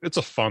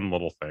a fun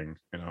little thing,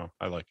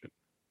 I like it.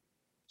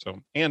 So,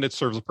 and it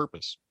serves a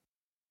purpose.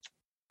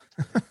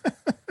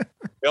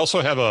 They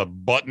also have a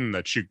button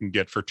that you can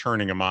get for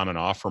turning them on and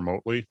off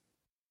remotely.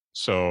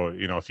 So,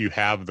 if you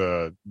have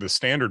the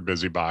standard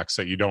busy box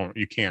that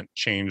you can't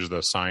change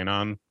the sign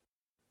on,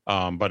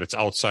 but it's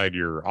outside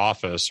your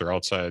office or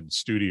outside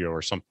studio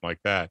or something like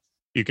that,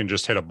 you can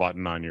just hit a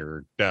button on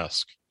your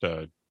desk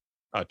to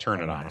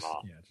turn it on and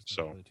off. Yeah, just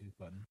so a Bluetooth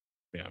button.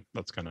 Yeah,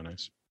 that's kind of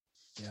nice.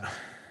 Yeah.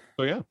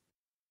 So yeah.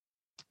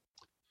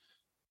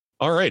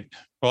 All right.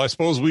 Well, I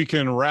suppose we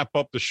can wrap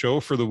up the show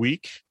for the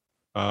week.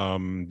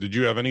 Did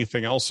you have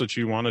anything else that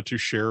you wanted to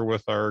share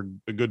with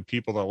the good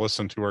people that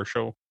listen to our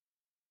show?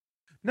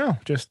 No,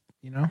 just,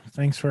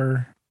 thanks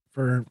for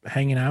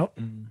hanging out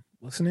and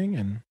listening,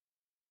 and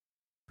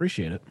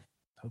appreciate it.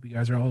 Hope you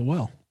guys are all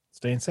well,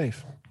 staying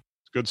safe.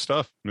 It's good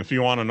stuff. And if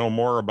you want to know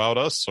more about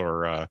us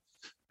or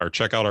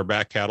check out our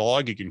back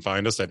catalog, you can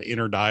find us at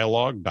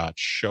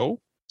innerdialogue.show.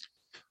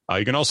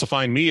 You can also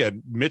find me at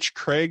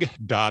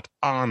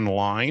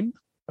mitchcraig.online.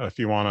 If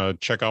you want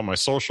to check out my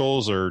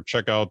socials or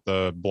check out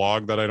the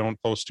blog that I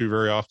don't post to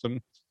very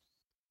often.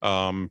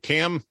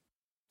 Cam,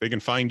 they can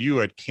find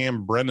you at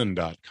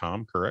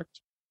cambrennan.com,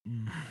 correct?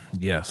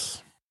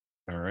 Yes.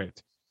 All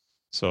right.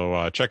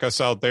 So check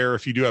us out there.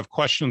 If you do have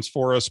questions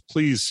for us,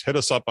 please hit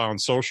us up on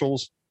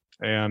socials,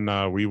 and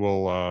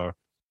we'll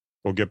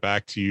get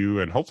back to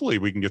you. And hopefully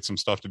we can get some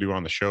stuff to do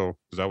on the show,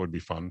 because that would be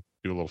fun.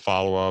 Do a little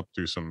follow-up,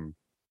 do some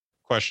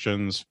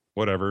questions,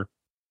 whatever.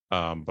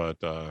 But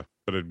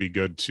it'd be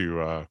good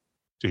to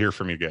hear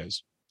from you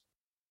guys.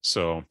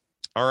 So,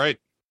 all right.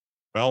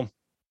 Well,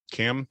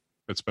 Cam,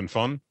 it's been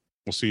fun.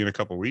 We'll see you in a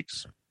couple of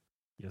weeks.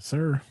 Yes,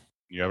 sir.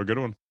 You have a good one.